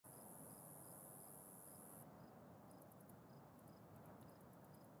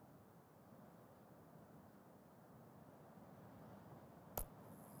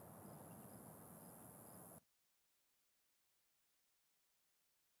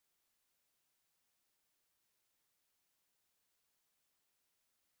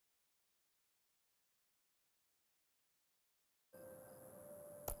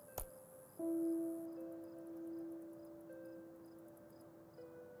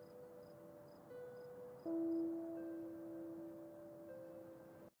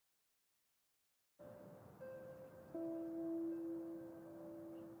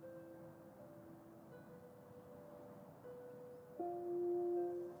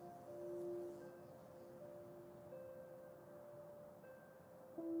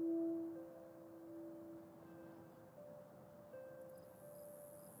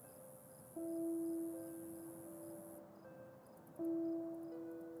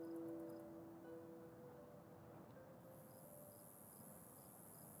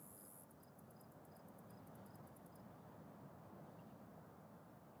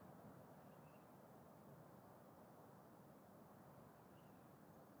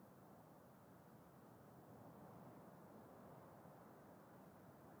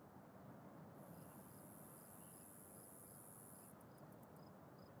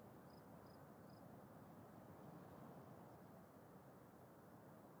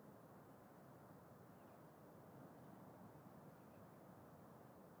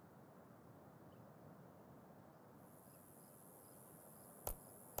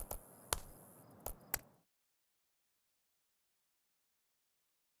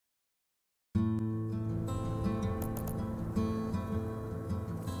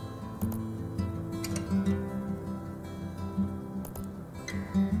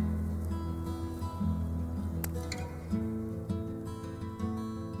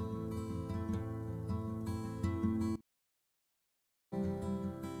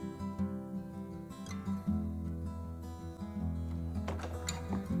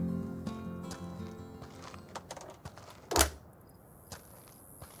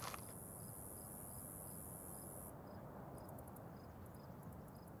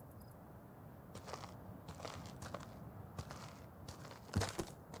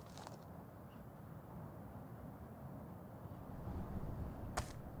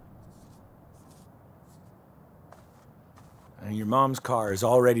And your mom's car is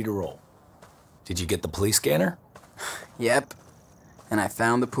all ready to roll. Did you get the police scanner? Yep. And I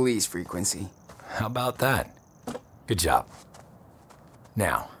found the police frequency. How about that? Good job.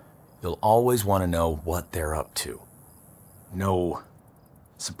 Now, you'll always want to know what they're up to. No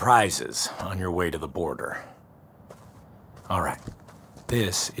surprises on your way to the border. All right.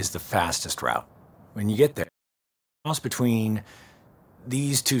 This is the fastest route. When you get there, cross between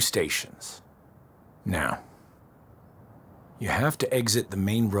these two stations. Now, you have to exit the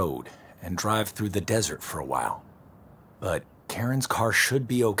main road and drive through the desert for a while. But Karen's car should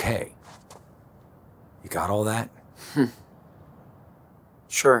be okay. You got all that?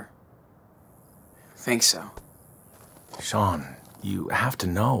 Sure. Think so. Sean, you have to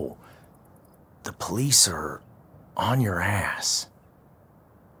know. The police are on your ass.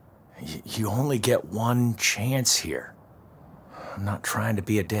 You only get one chance here. I'm not trying to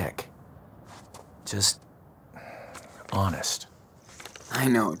be a dick. Just honest. I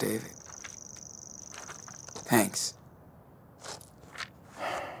know, David. Thanks.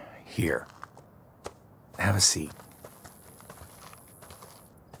 Here. Have a seat.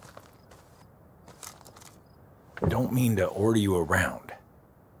 Don't mean to order you around.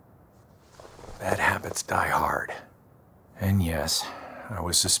 Bad habits die hard. And yes, I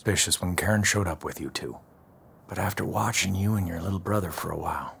was suspicious when Karen showed up with you two. But after watching you and your little brother for a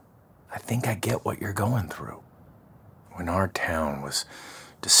while, I think I get what you're going through. When our town was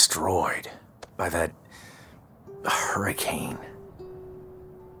destroyed by that hurricane,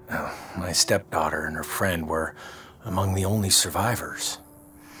 my stepdaughter and her friend were among the only survivors.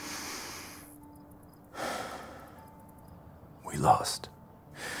 We lost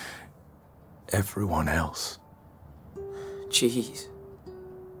everyone else. Jeez.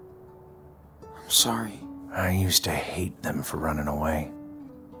 I'm sorry. I used to hate them for running away.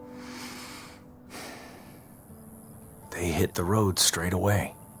 They hit the road straight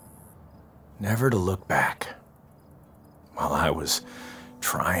away, never to look back, while I was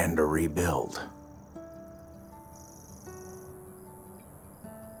trying to rebuild.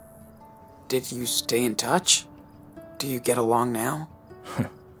 Did you stay in touch? Do you get along now?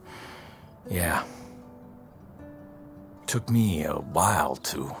 Yeah. Took me a while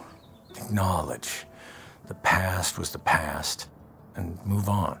to acknowledge the past was the past and move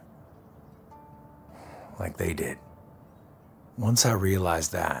on. Like they did. Once I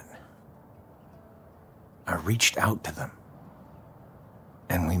realized that, I reached out to them.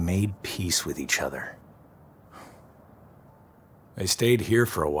 And we made peace with each other. I stayed here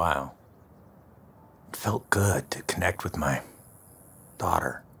for a while. It felt good to connect with my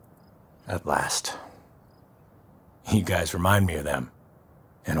daughter at last. You guys remind me of them,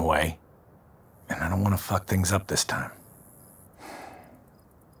 in a way. and I don't want to fuck things up this time.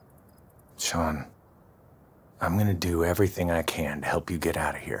 Sean, I'm gonna do everything I can to help you get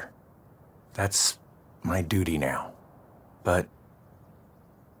out of here. That's my duty now. But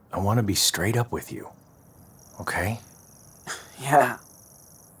I want to be straight up with you, okay? Yeah,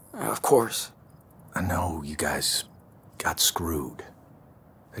 of course. I know you guys got screwed,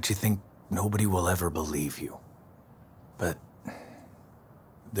 that you think nobody will ever believe you. But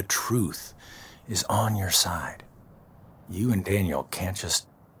the truth is on your side. You and Daniel can't just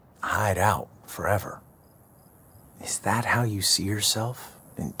hide out forever. Is that how you see yourself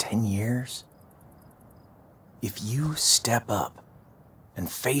in 10 years? If you step up and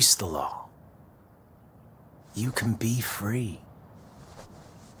face the law, you can be free.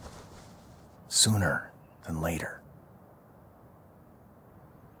 Sooner than later.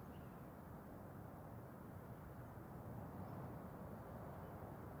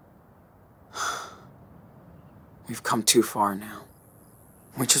 We've come too far now.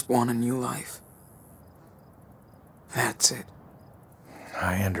 We just want a new life. That's it.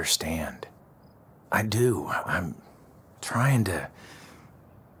 I understand. I do. I'm trying to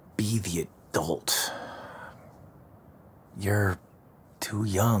be the adult. You're too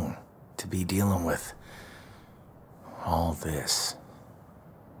young to be dealing with all this.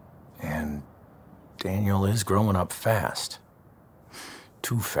 And Daniel is growing up fast.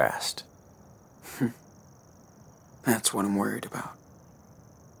 Too fast. That's what I'm worried about.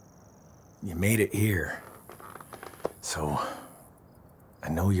 You made it here. So I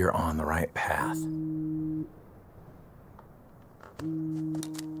know you're on the right path.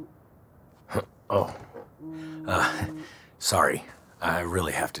 Oh. Sorry. I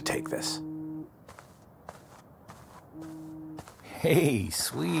really have to take this. Hey,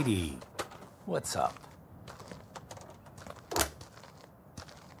 sweetie. What's up?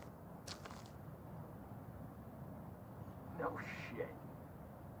 No shit.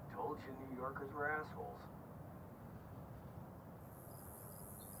 Told you New Yorkers were assholes.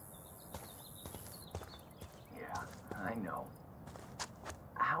 Yeah, I know.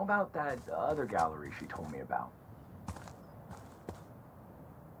 How about that other gallery she told me about?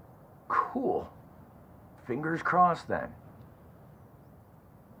 Cool. Fingers crossed then.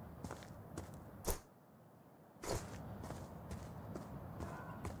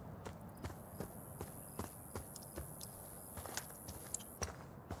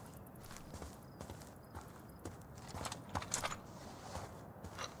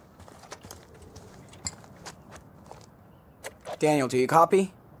 Daniel, do you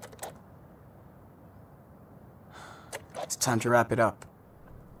copy? It's time to wrap it up.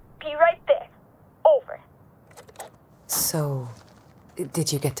 Be right there. Over. So,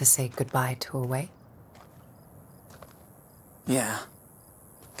 did you get to say goodbye to Away? Yeah.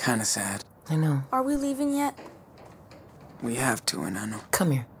 Kinda sad. I know. Are we leaving yet? We have to, and I know. Come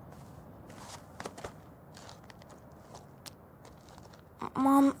here.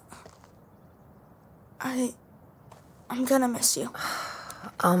 Mom, I'm gonna miss you.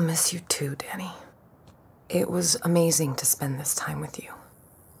 I'll miss you too, Danny. It was amazing to spend this time with you.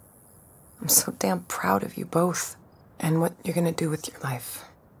 I'm so damn proud of you both and what you're gonna do with your life.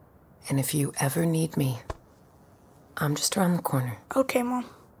 And if you ever need me, I'm just around the corner. Okay, Mom.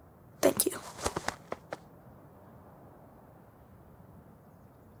 Thank you.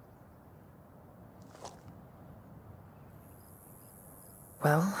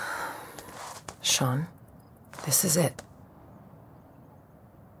 Well, Sean, this is it.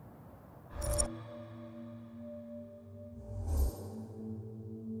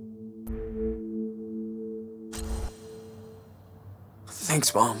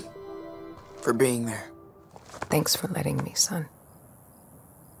 Thanks, Mom, for being there. Thanks for letting me, son.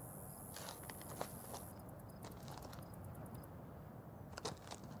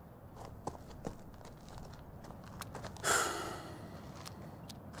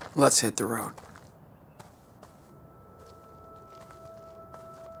 Let's hit the road.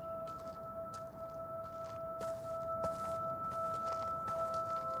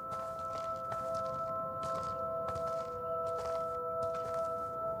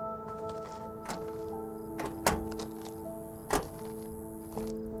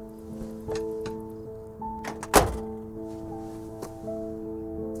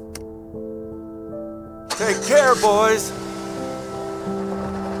 Take care, boys.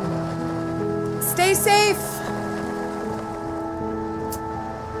 Stay safe!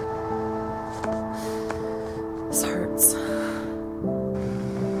 This hurts.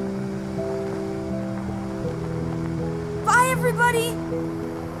 Bye, everybody!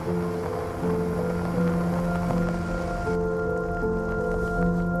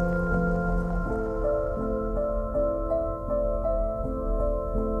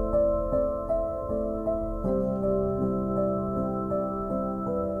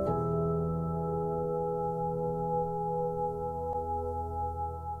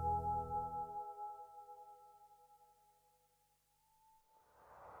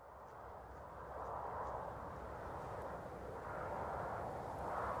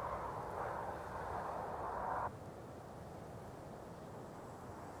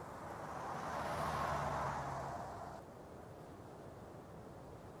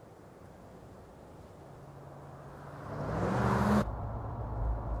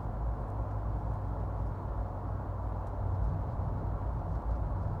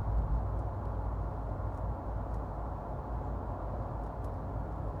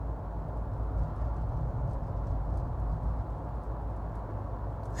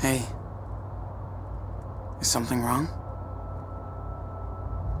 Hey. Is something wrong?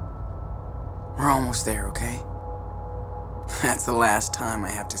 We're almost there, okay? That's the last time I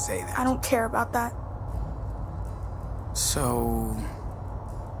have to say that. I don't care about that. So...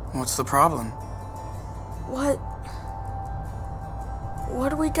 what's the problem? What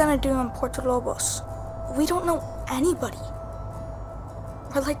are we gonna do in Puerto Lobos? We don't know anybody.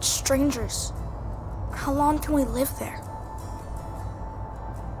 We're like strangers. How long can we live there?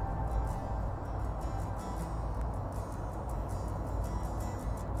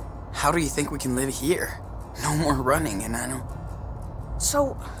 How do you think we can live here? No more running, and I don't...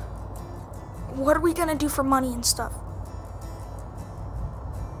 So, what are we gonna do for money and stuff?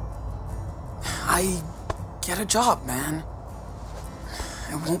 I get a job, man.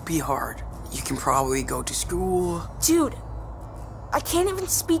 It won't be hard. You can probably go to school. Dude, I can't even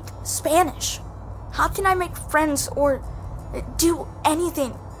speak Spanish. How can I make friends or do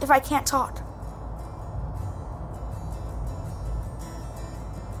anything if I can't talk?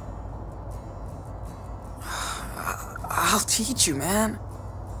 I'll teach you, man.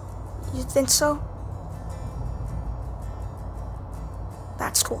 You think so?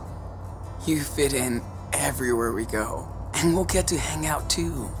 That's cool. You fit in everywhere we go. And we'll get to hang out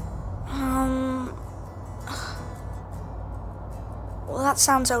too. Well, that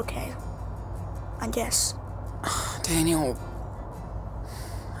sounds okay. I guess. Daniel,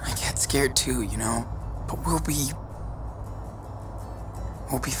 I get scared too, you know? But we'll be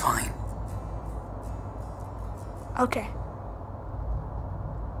fine. Okay.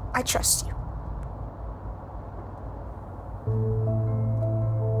 I trust you.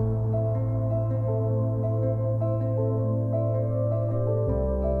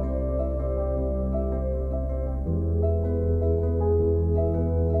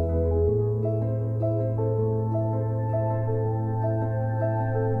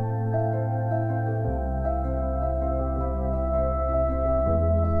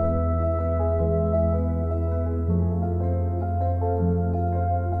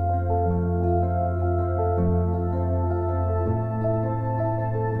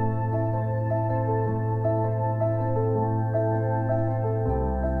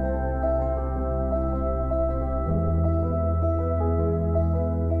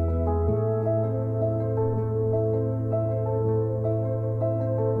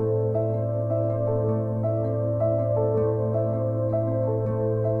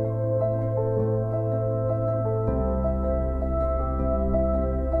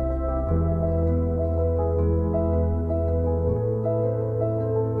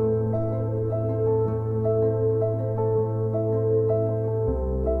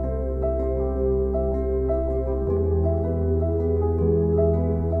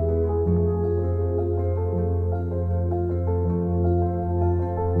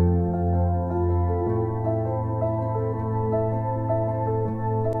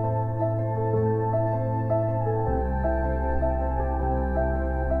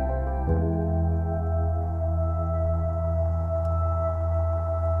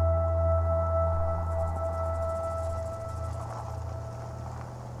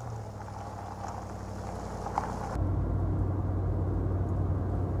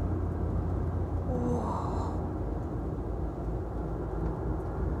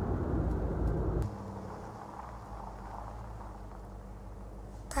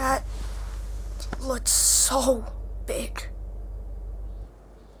 That looks so big.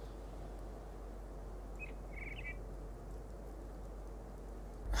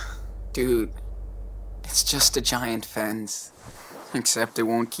 Dude, it's just a giant fence. Except it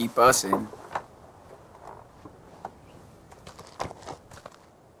won't keep us in.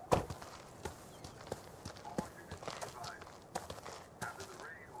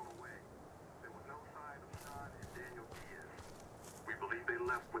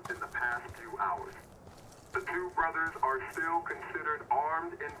 Within the past few hours. The two brothers are still considered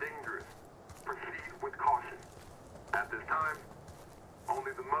armed and dangerous. Proceed with caution. At this time,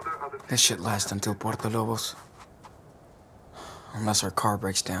 only the mother of the... This should last until Puerto Lobos. Unless our car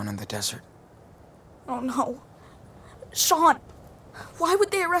breaks down in the desert. Oh no. Sean, why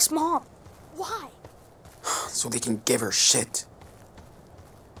would they arrest Mom? Why? So they can give her shit.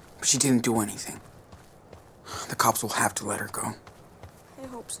 But she didn't do anything. The cops will have to let her go. I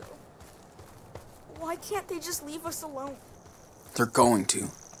hope so. Why can't they just leave us alone? They're going to.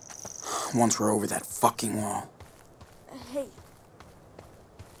 Once we're over that fucking wall. Hey.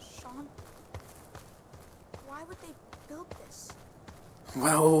 Sean? Why would they build this?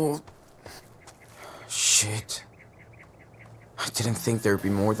 Well... shit. I didn't think there'd be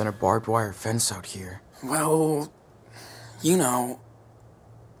more than a barbed wire fence out here. Well... you know...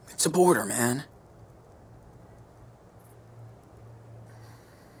 It's a border, man.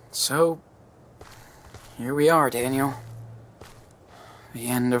 So, here we are, Daniel. The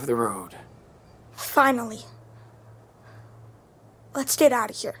end of the road. Finally. Let's get out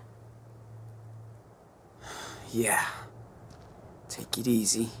of here. Yeah. Take it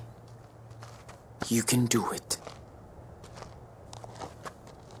easy. You can do it.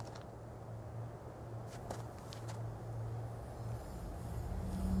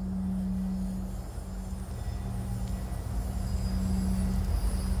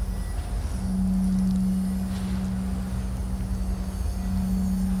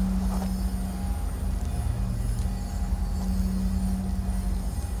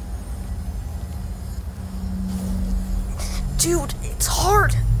 Dude, it's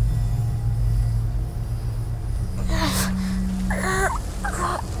hard.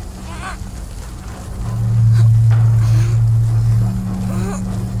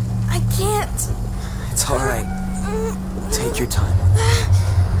 I can't. It's all right. Take your time.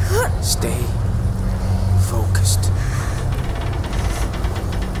 Stay focused.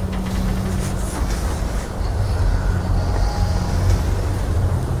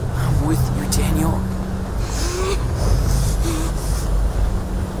 I'm with you, Daniel.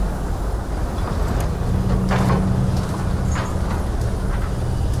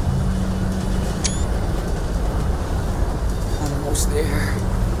 Almost there.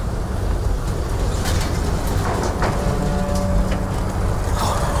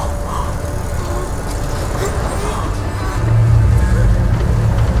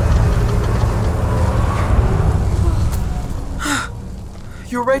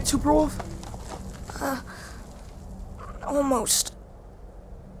 You're right, Tubrov? Almost.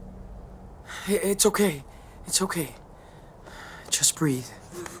 It's okay. It's okay. Just breathe.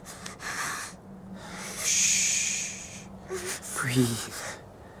 Shh. Breathe.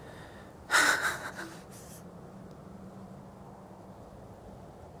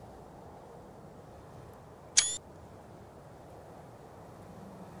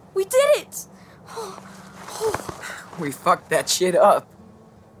 We did it! We fucked that shit up.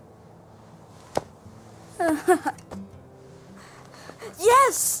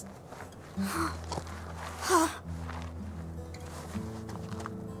 Yes!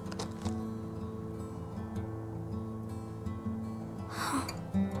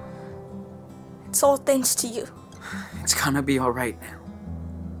 It's all thanks to you. It's gonna be all right now.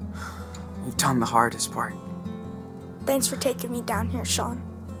 We've done the hardest part. Thanks for taking me down here, Sean.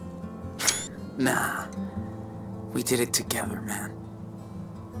 Nah. We did it together, man.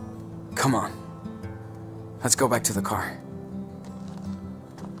 Come on. Let's go back to the car.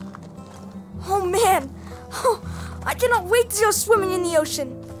 Oh man! Oh, I cannot wait to go swimming in the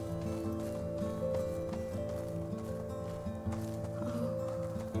ocean.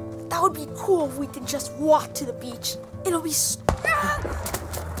 That would be cool if we could just walk to the beach. It'll be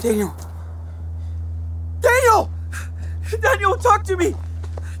Daniel! Daniel! Daniel, talk to me!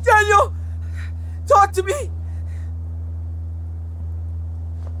 Daniel! Talk to me!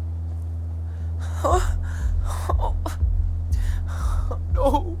 Huh? Oh.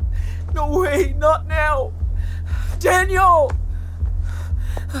 No. No way, not now! Daniel!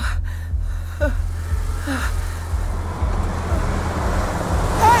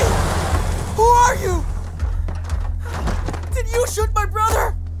 Hey! Who are you? Did you shoot my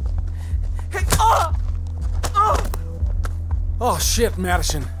brother? Hey, Oh shit,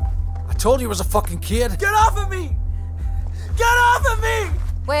 Madison. I told you he was a fucking kid. Get off of me! Get off of me!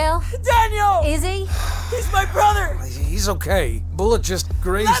 Well, Daniel! is he? He's my brother! He's okay. Bullet just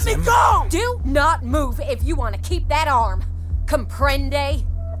grazed Let me him. go! Do not move if you want to keep that arm. Comprende?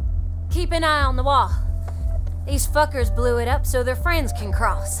 Keep an eye on the wall. These fuckers blew it up so their friends can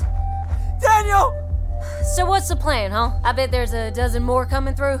cross. Daniel! So what's the plan, huh? I bet there's a dozen more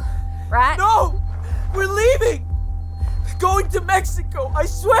coming through, right? No! We're leaving! Going to Mexico, I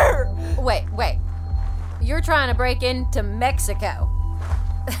swear! Wait. You're trying to break into Mexico.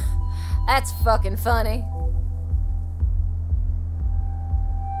 That's fucking funny.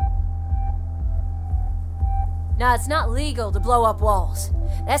 No, it's not legal to blow up walls.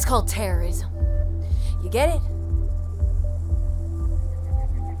 That's called terrorism. You get it?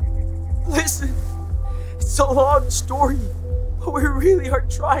 Listen, it's a long story, but we really are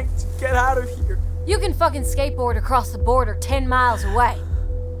trying to get out of here. You can fucking skateboard across the border 10 miles away.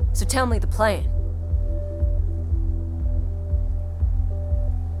 So tell me the plan.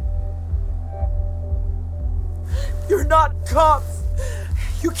 You're not cops.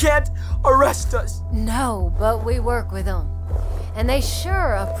 You can't arrest us. No, but we work with them. And they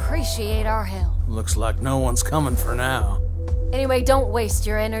sure appreciate our help. Looks like no one's coming for now. Anyway, don't waste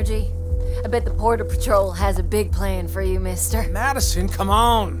your energy. I bet the Border Patrol has a big plan for you, mister. Madison, come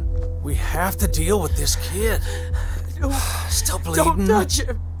on. We have to deal with this kid. Still bleeding. Don't touch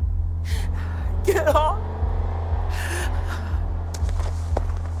him. Get off.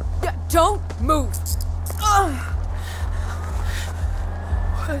 Don't move.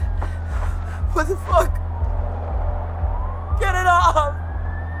 What the fuck? Get it off!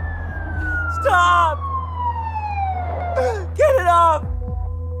 Stop! Get it off!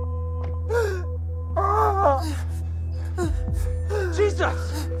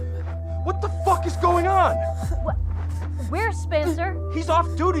 Jesus! What the fuck is going on? Where's Spencer? He's off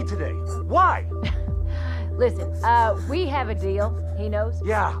duty today. Why? Listen, we have a deal. He knows.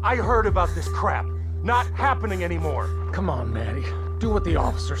 Yeah, I heard about this crap. Not happening anymore. Come on, Maddie. Do what the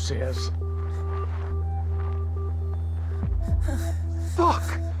officer says. Fuck!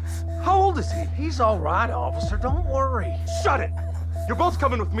 How old is he? He's all right, officer. Don't worry. Shut it! You're both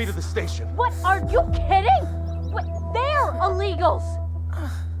coming with me to the station. What? Are you kidding? What? They're illegals.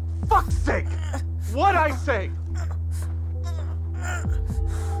 Fuck's sake! What'd I say?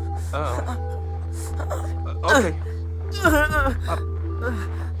 Okay.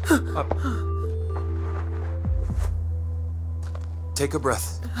 Take a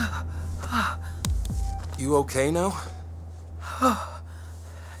breath. You okay now?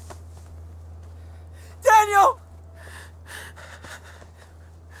 Daniel!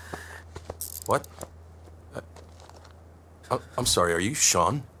 What? I'm sorry, are you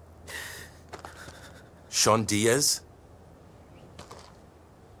Sean? Sean Diaz?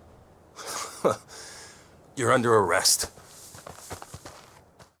 You're under arrest.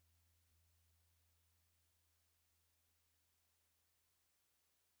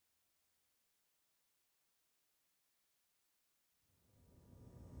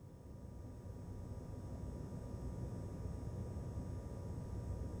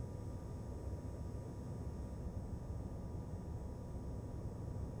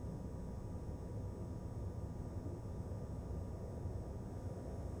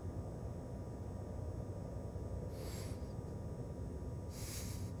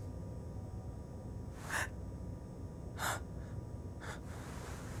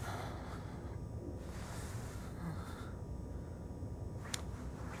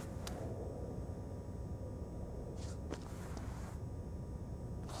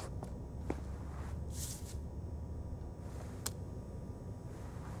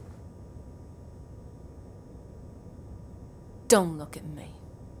 Don't look at me.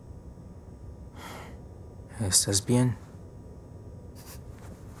 ¿Estás bien?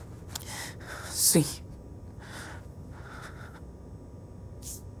 Sí.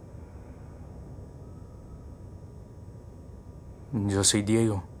 Yo soy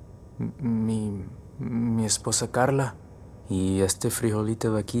Diego. Mi esposa Carla. Y este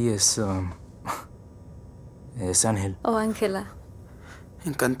frijolito de aquí es Ángel. Oh, Ángela.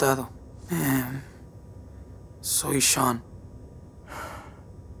 Encantado. Soy Sean.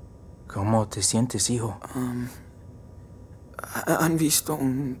 ¿Cómo te sientes, hijo? ¿Han visto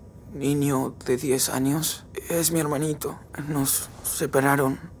un niño de 10 años? Es mi hermanito. Nos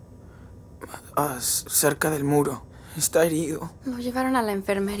separaron cerca del muro. Está herido. Lo llevaron a la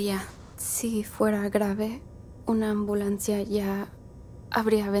enfermería. Si fuera grave, una ambulancia ya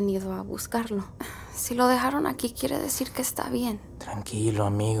habría venido a buscarlo. Si lo dejaron aquí, quiere decir que está bien. Tranquilo,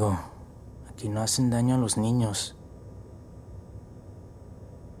 amigo. Aquí no hacen daño a los niños.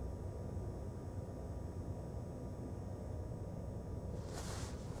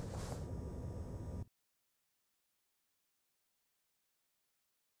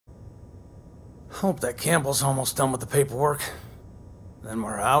 Hope that Campbell's almost done with the paperwork. Then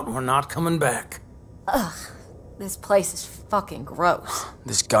we're out and we're not coming back. Ugh, this place is fucking gross.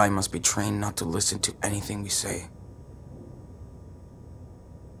 This guy must be trained not to listen to anything we say.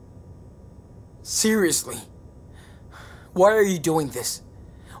 Seriously? Why are you doing this?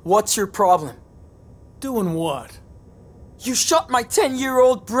 What's your problem? Doing what? You shot my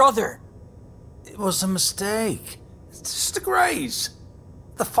 10-year-old brother! It was a mistake. It's just a graze.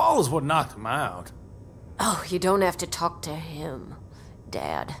 The fall is what knocked him out. Oh, you don't have to talk to him,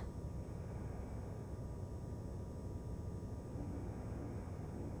 Dad.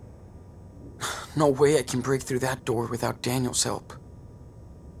 No way I can break through that door without Daniel's help.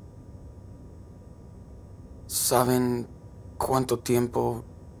 ¿Saben cuánto tiempo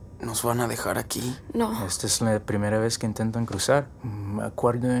nos van a dejar aquí? No. Esta es la primera vez que intentan cruzar. Me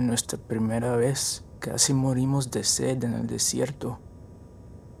acuerdo de nuestra primera vez. Casi morimos de sed en el desierto.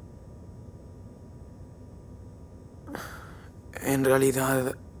 En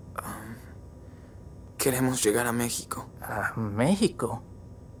realidad, Queremos llegar a México. ¿A México?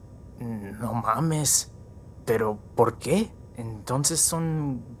 No mames. ¿Pero por qué? Entonces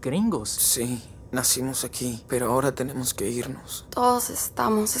son gringos. Sí, nacimos aquí, pero ahora tenemos que irnos. Todos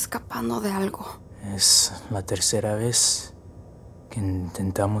estamos escapando de algo. Es la tercera vez que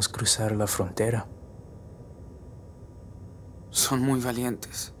intentamos cruzar la frontera. Son muy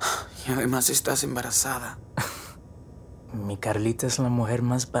valientes. Y además estás embarazada. Mi Carlita es la mujer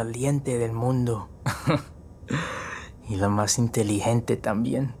más valiente del mundo. Y la más inteligente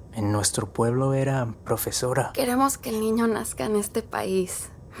también. En nuestro pueblo era profesora. Queremos que el niño nazca en este país.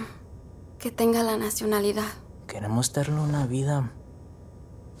 Que tenga la nacionalidad. Queremos darle una vida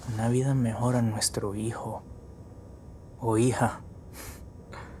mejor a nuestro hijo o hija.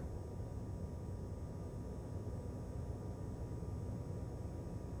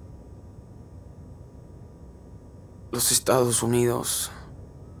 Los Estados Unidos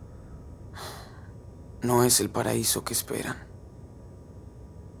no es el paraíso que esperan.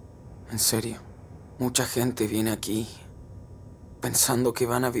 En serio, mucha gente viene aquí pensando que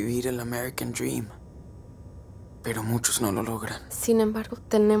van a vivir el American Dream, pero muchos no lo logran. Sin embargo,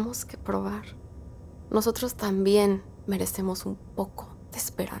 tenemos que probar. Nosotros también merecemos un poco de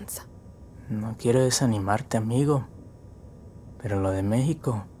esperanza. No quiero desanimarte, amigo, pero lo de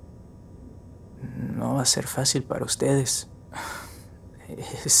México no va a ser fácil para ustedes.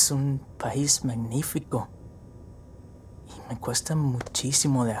 Es un país magnífico. Y me cuesta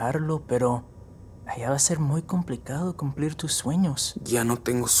muchísimo dejarlo, pero allá va a ser muy complicado cumplir tus sueños. Ya no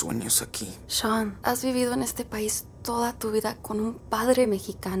tengo sueños aquí. Sean, has vivido en este país toda tu vida con un padre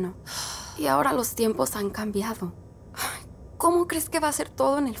mexicano. Y ahora los tiempos han cambiado. ¿Cómo crees que va a ser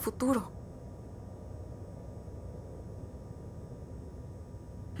todo en el futuro?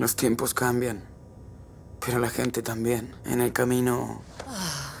 Los tiempos cambian, pero la gente también. En el camino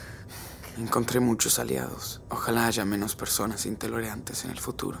encontré muchos aliados. Ojalá haya menos personas intolerantes en el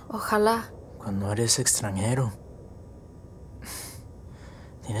futuro. Ojalá. Cuando eres extranjero,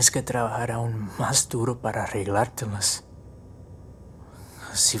 tienes que trabajar aún más duro para arreglártelas.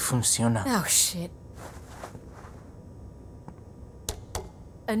 Así funciona. Oh, shit.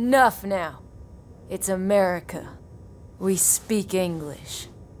 Enough now. It's America. We speak English.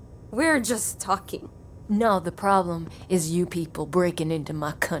 We're just talking. No, the problem is you people breaking into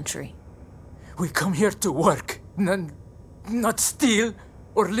my country. We come here to work, not steal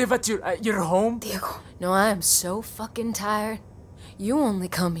or live at your home. Diego. No, I am so fucking tired. You only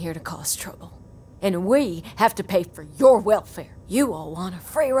come here to cause trouble. And we have to pay for your welfare. You all want a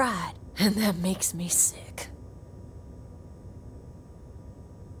free ride, and that makes me sick.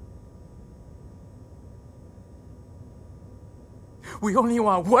 We only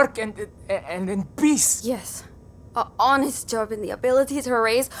want work and in peace. Yes. An honest job and the ability to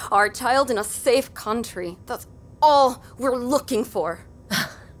raise our child in a safe country. That's all we're looking for.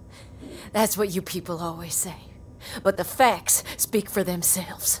 That's what you people always say. But the facts speak for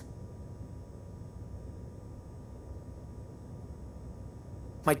themselves.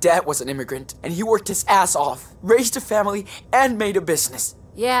 My dad was an immigrant, and he worked his ass off, raised a family, and made a business.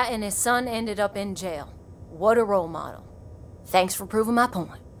 Yeah, and his son ended up in jail. What a role model. Thanks for proving my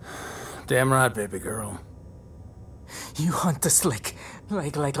point. Damn right, baby girl. You hunt us like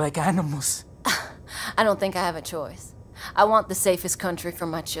animals. I don't think I have a choice. I want the safest country for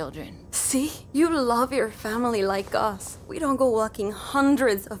my children. See? You love your family like us. We don't go walking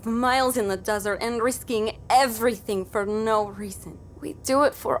hundreds of miles in the desert and risking everything for no reason. We do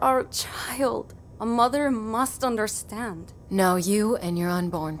it for our child. A mother must understand. No, you and your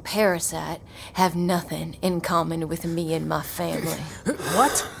unborn parasite have nothing in common with me and my family.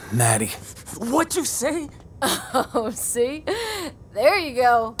 What? Maddie. What'd you say? Oh, see? There you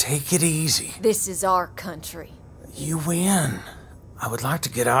go. Take it easy. This is our country. You win. I would like to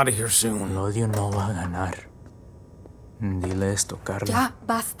get out of here soon. El odio no va a ganar. Dile esto, Carla. Ya,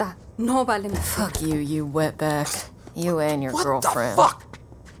 basta. No vale nada. Fuck you, you wetback. You and your girlfriend. What the fuck?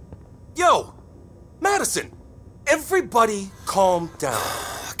 Yo! Madison! Everybody calm down.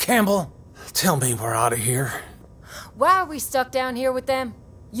 Campbell, tell me we're out of here. Why are we stuck down here with them?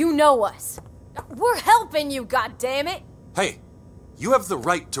 You know us. We're helping you, goddammit! Hey, you have the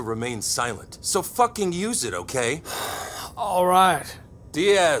right to remain silent, so fucking use it, okay? All right.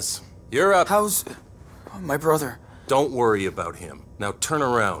 Diaz, you're up. How's my brother? Don't worry about him. Now turn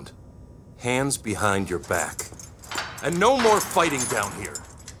around. Hands behind your back. And no more fighting down here,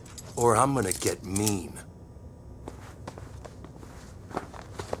 or I'm gonna get mean.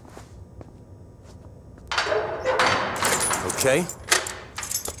 Okay?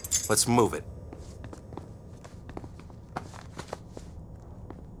 Let's move it.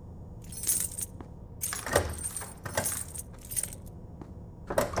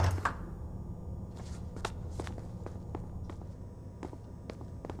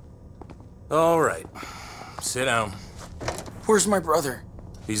 All right. Sit down. Where's my brother?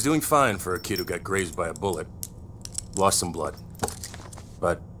 He's doing fine for a kid who got grazed by a bullet. Lost some blood.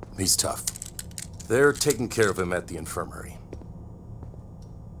 But he's tough. They're taking care of him at the infirmary.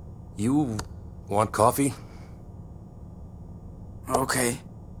 You want coffee? Okay.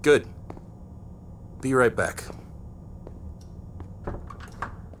 Good. Be right back.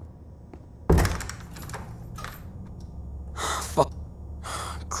 Fuck.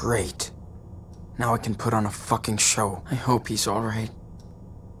 Great. Now I can put on a fucking show. I hope he's alright.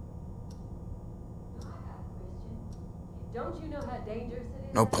 Don't you know how dangerous it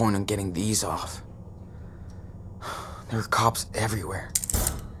is? No point in getting these off. There are cops everywhere.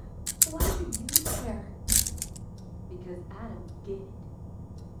 Why do you care? Because I don't get it.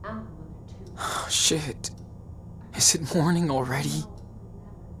 I'm a mother too. Shit. Is it morning already?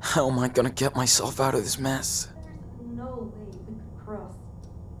 How am I gonna get myself out of this mess? There's no way we could cross.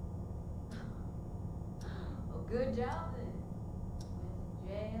 Well, good job then. Went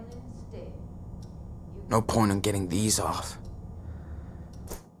to jail instead. No point in getting these off.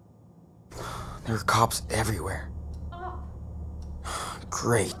 There are cops everywhere.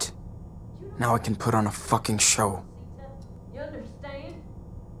 Great. Now I can put on a fucking show. You understand?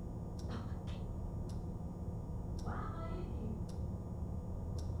 Why am I in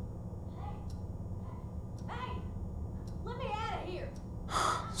here? Hey! Let me out of here!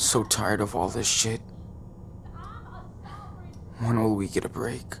 So tired of all this shit. When will we get a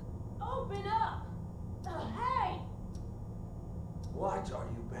break? Open up! Hey! What are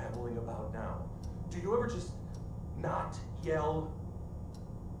you babbling about now? Do you ever just not yell?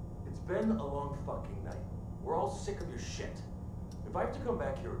 It's been a long fucking night. We're all sick of your shit. If I have to come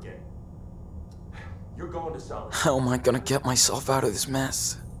back here again, you're going to solid. How am I gonna get myself out of this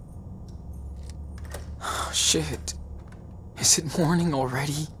mess? Shit. Is it morning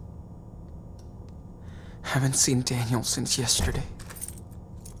already? Haven't seen Daniel since yesterday.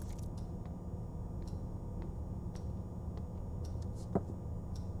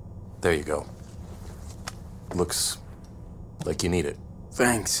 There you go. Looks like you need it.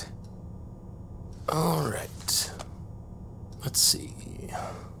 Thanks. All right. Let's see.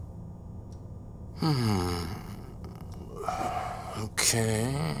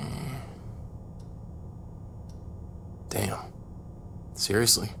 Okay. Damn.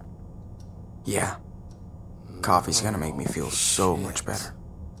 Seriously? Yeah. Coffee's gonna make me feel so much better.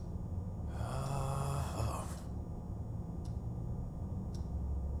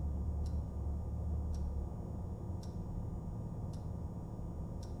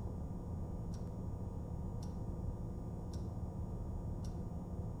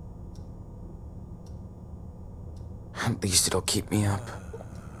 At least it'll keep me up.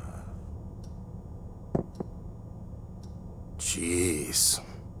 Jeez.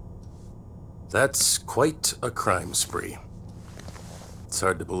 That's quite a crime spree. It's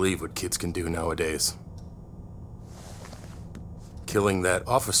hard to believe what kids can do nowadays. Killing that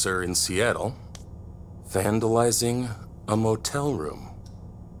officer in Seattle, vandalizing a motel room,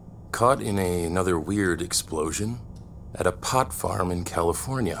 caught in another weird explosion at a pot farm in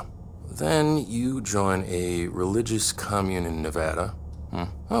California. Then you join a religious commune in Nevada,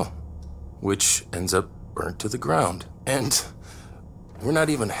 which ends up burnt to the ground. And we're not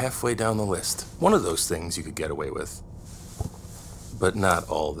even halfway down the list. One of those things you could get away with, but not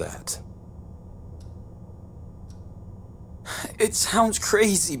all that. It sounds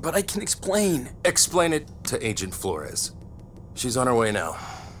crazy, but I can explain. Explain it to Agent Flores. She's on her way now.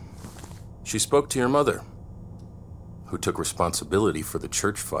 She spoke to your mother, who took responsibility for the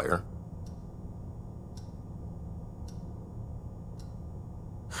church fire.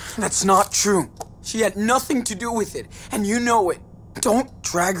 That's not true. She had nothing to do with it, and you know it. Don't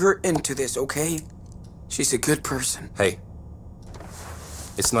drag her into this, okay? She's a good person. Hey,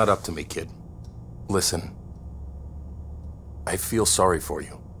 it's not up to me, kid. Listen, I feel sorry for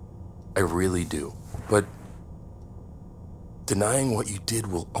you. I really do. But denying what you did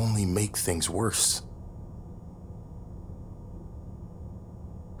will only make things worse.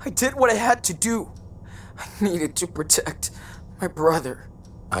 I did what I had to do. I needed to protect my brother.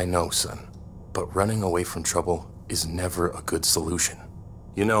 I know, son, but running away from trouble is never a good solution.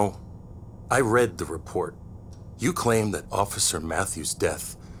 You know, I read the report. You claim that Officer Matthews'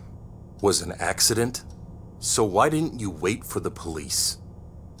 death was an accident, so why didn't you wait for the police?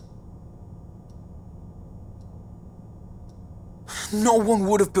 No one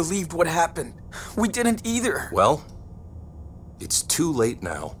would have believed what happened. We didn't either. Well, it's too late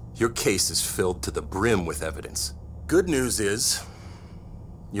now. Your case is filled to the brim with evidence. Good news is,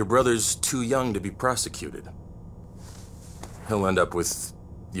 your brother's too young to be prosecuted. He'll end up with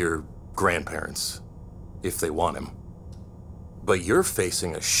your grandparents, if they want him. But you're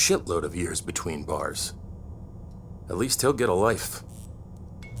facing a shitload of years between bars. At least he'll get a life.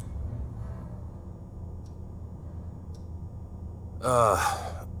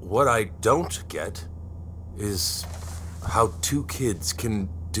 What I don't get is how two kids can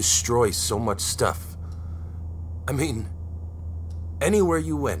destroy so much stuff. I mean, anywhere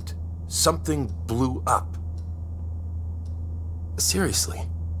you went, something blew up. Seriously.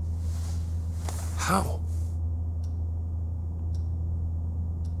 How?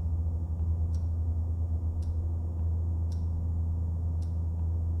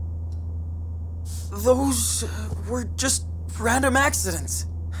 Those were just random accidents.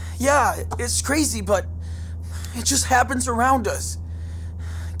 Yeah, it's crazy, but it just happens around us.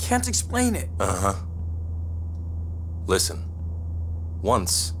 Can't explain it. Uh-huh. Listen.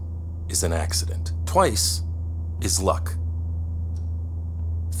 Once is an accident. Twice is luck.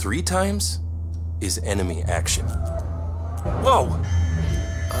 3 times is enemy action. Whoa!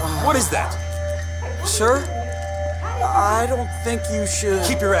 What is that? Sir? I don't think you should...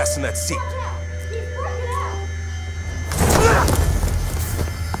 Keep your ass in that seat.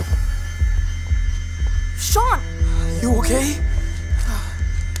 Sean! You okay?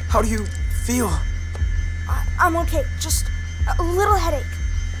 How do you feel? I'm okay. Just a little headache.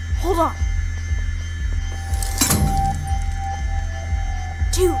 Hold on.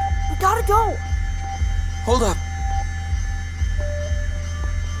 Dude, we gotta go. Hold up.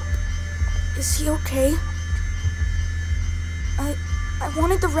 Is he okay? I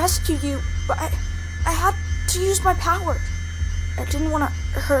wanted to rescue you, but I had to use my power. I didn't want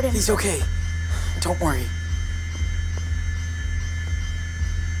to hurt him. He's okay. Don't worry.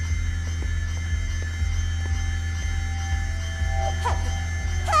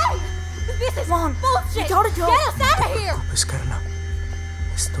 Hey! This is Mom, bullshit! we gotta go. Get us out of here! Pues Carla,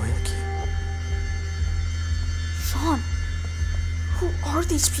 estoy aquí. Sean, who are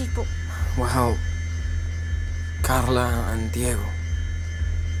these people? Well, Carla and Diego.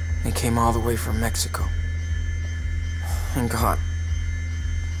 They came all the way from Mexico. And got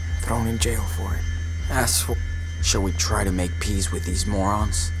thrown in jail for it. As for... Shall we try to make peace with these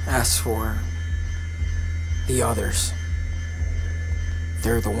morons? As for... the others.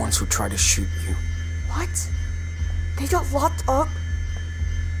 They're the ones who tried to shoot you. What? They got locked up?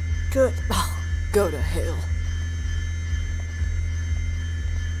 Good. Oh, go to hell.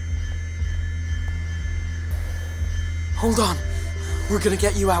 Hold on. We're gonna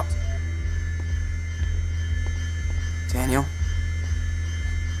get you out. Daniel?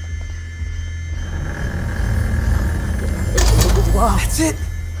 Wow. That's it.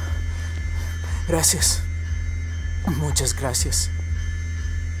 Gracias. Muchas gracias.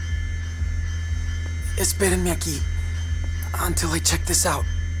 Espérenme aquí. Until I check this out.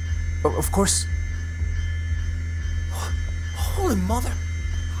 Of course. Holy mother.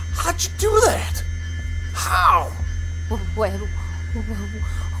 How'd you do that? How? Wait,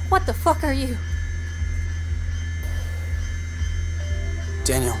 what the fuck are you?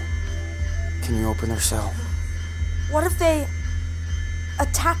 Daniel, can you open their cell? What if they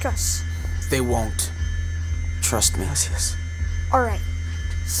attack us? They won't. Trust me. Gracias. All right,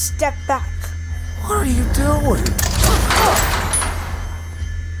 step back. What are you doing?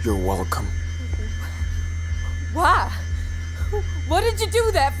 You're welcome. Why? What did you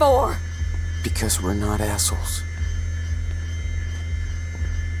do that for? Because we're not assholes.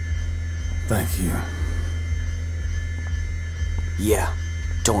 Thank you. Yeah,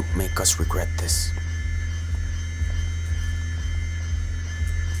 don't make us regret this.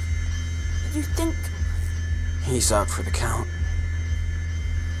 You think... He's out for the count.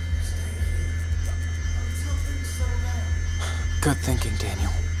 Good thinking,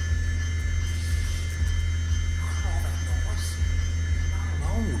 Daniel.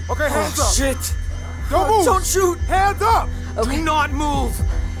 Okay, hands up. Shit! Don't move. Don't shoot! Hands up. Okay. Do not move.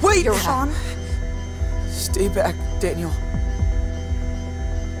 Wait! You're Sean? Stay back, Daniel.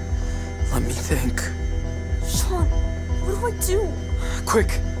 Let me think. Sean, what do I do?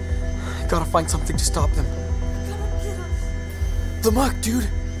 Quick! I gotta find something to stop them. They're gonna get us. The muck, dude!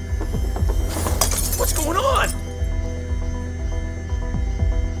 What's going on?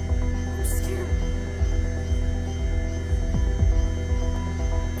 I'm scared.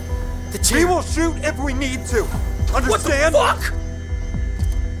 The We chair! will shoot if we need to. Understand? What the fuck?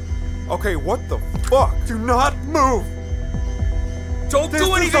 Okay, what the fuck? Do not move. Don't This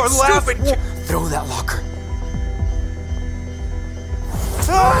do is anything our last stupid! wa- Throw that locker.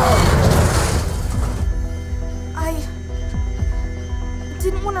 I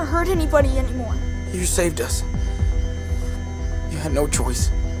didn't want to hurt anybody anymore. You saved us. You had no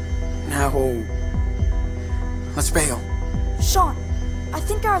choice. Now, let's bail. Sean, I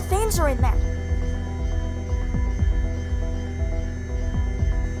think our things are in there.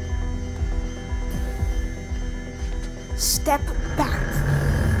 Step back.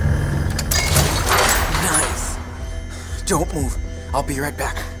 Nice. Don't move. I'll be right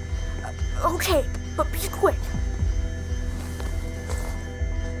back. Okay, but be quick.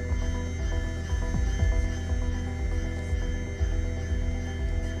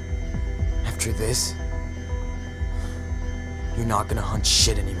 After this, you're not gonna hunt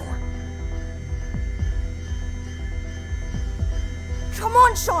shit anymore. Come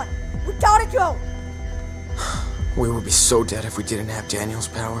on, Sean. We gotta go. We would be so dead if we didn't have Daniel's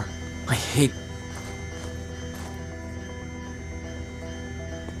power. I hate...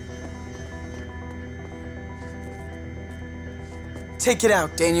 Take it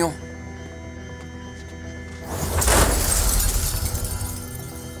out, Daniel.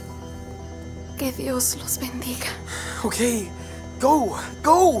 Que Dios los bendiga. Okay, go,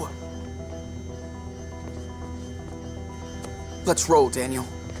 go! Let's roll, Daniel.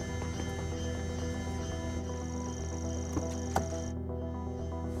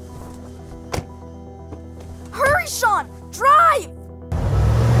 Hurry, Sean! Drive!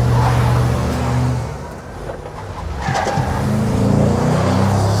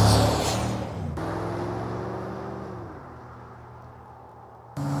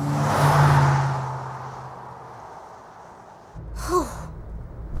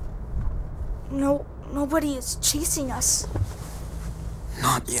 Nobody is chasing us.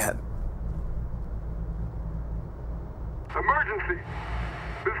 Not yet. Emergency!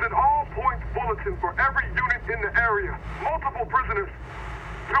 Visit all points bulletin for every unit in the area. Multiple prisoners,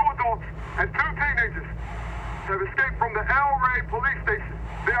 2 adults, and 2 teenagers have escaped from the El Rey police station.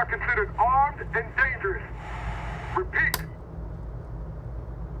 They are considered armed and dangerous. Repeat.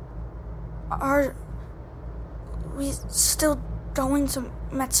 Are we still going to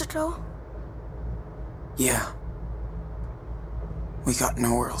Mexico? Yeah. We got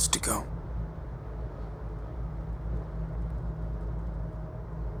nowhere else to go.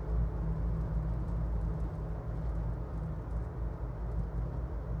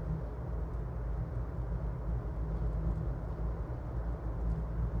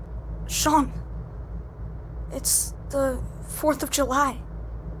 Sean, it's the 4th of July.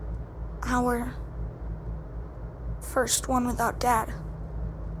 Our first one without Dad.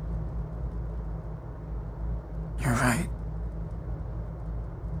 You're right.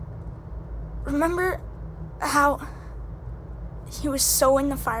 Remember how he was so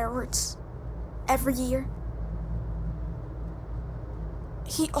into fireworks every year?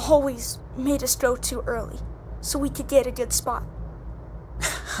 He always made us go too early so we could get a good spot.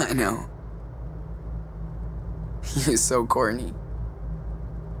 I know. He was so corny.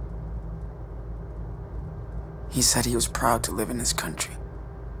 He said he was proud to live in his country.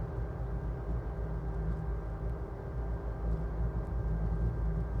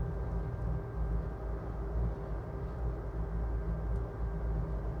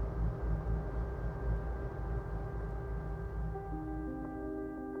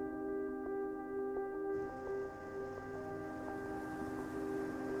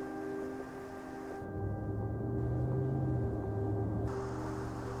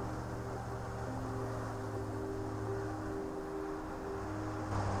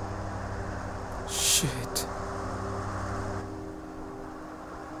 Shit.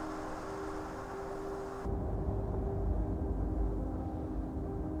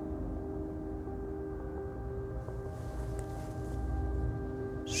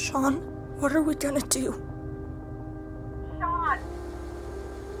 Sean, what are we gonna do? Sean!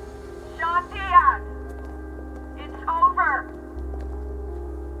 Sean Diaz! It's over!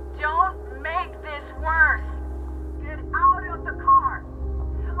 Don't make this worse! Get out of the car!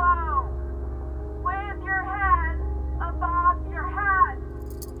 Slow! With your hands above your head!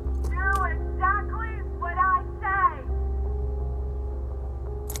 Do exactly what I say!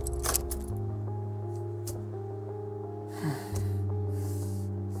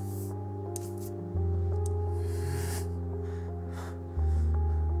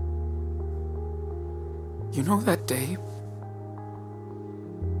 You know that day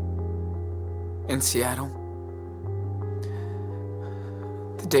in Seattle?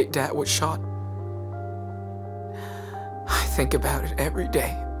 The day Dad was shot? I think about it every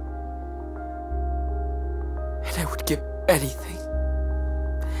day. And I would give anything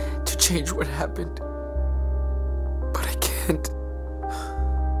to change what happened. But I can't.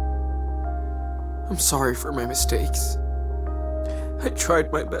 I'm sorry for my mistakes. I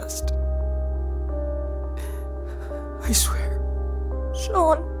tried my best. I swear.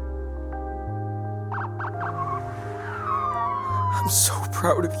 Sean, so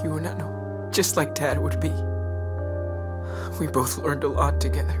proud of you, Nano. Just like Dad would be. We both learned a lot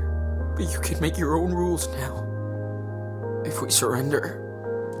together. But you can make your own rules now. If we surrender,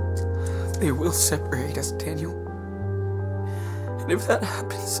 they will separate us, Daniel. And if that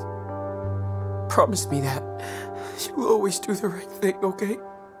happens, promise me that you'll always do the right thing, okay?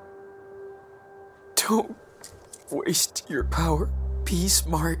 Don't waste your power. Be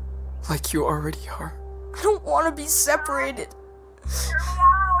smart like you already are. I don't want to be separated. Hear me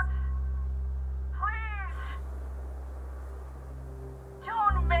out. Please.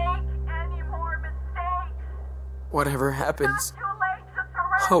 Don't make any more mistakes. Whatever happens, Too late to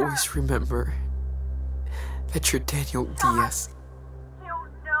surrender. always remember that you're Daniel Diaz. You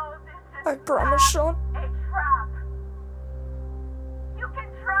know this is I promise, Sean. a trap. You can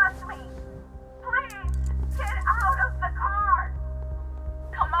trust me. Please, get out of the car.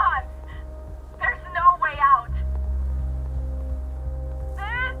 Come on. There's no way out.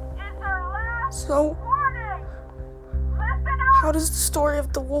 This is our last So, warning. Listen up. how does the story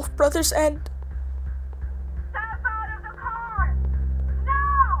of the Wolf Brothers end? Step out of the car.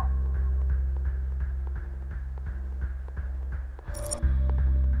 Now.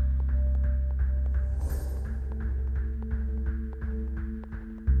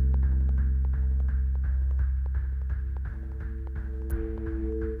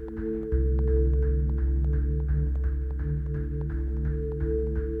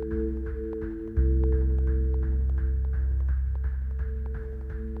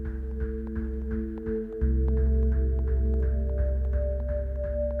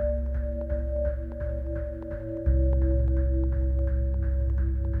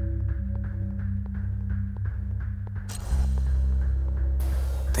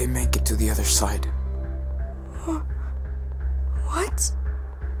 They make it to the other side. What?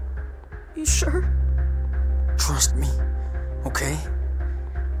 You sure? Trust me, okay?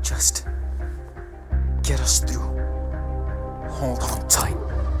 Just get us through. Hold on tight.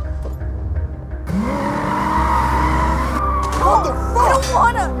 What the fuck? I don't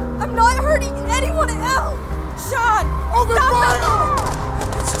wanna! I'm not hurting anyone else! Sean! Open stop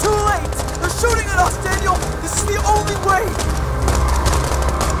fire! It's too late! They're shooting at us, Daniel! This is the only way!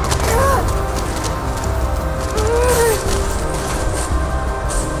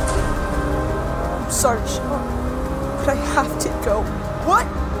 I'm sorry, Sean, but I have to go. What?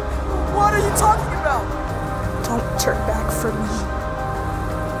 What are you talking about? Don't turn back for me.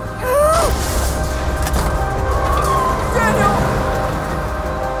 Daniel!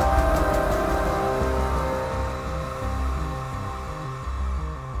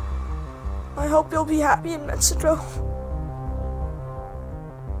 I hope you'll be happy in Mexico.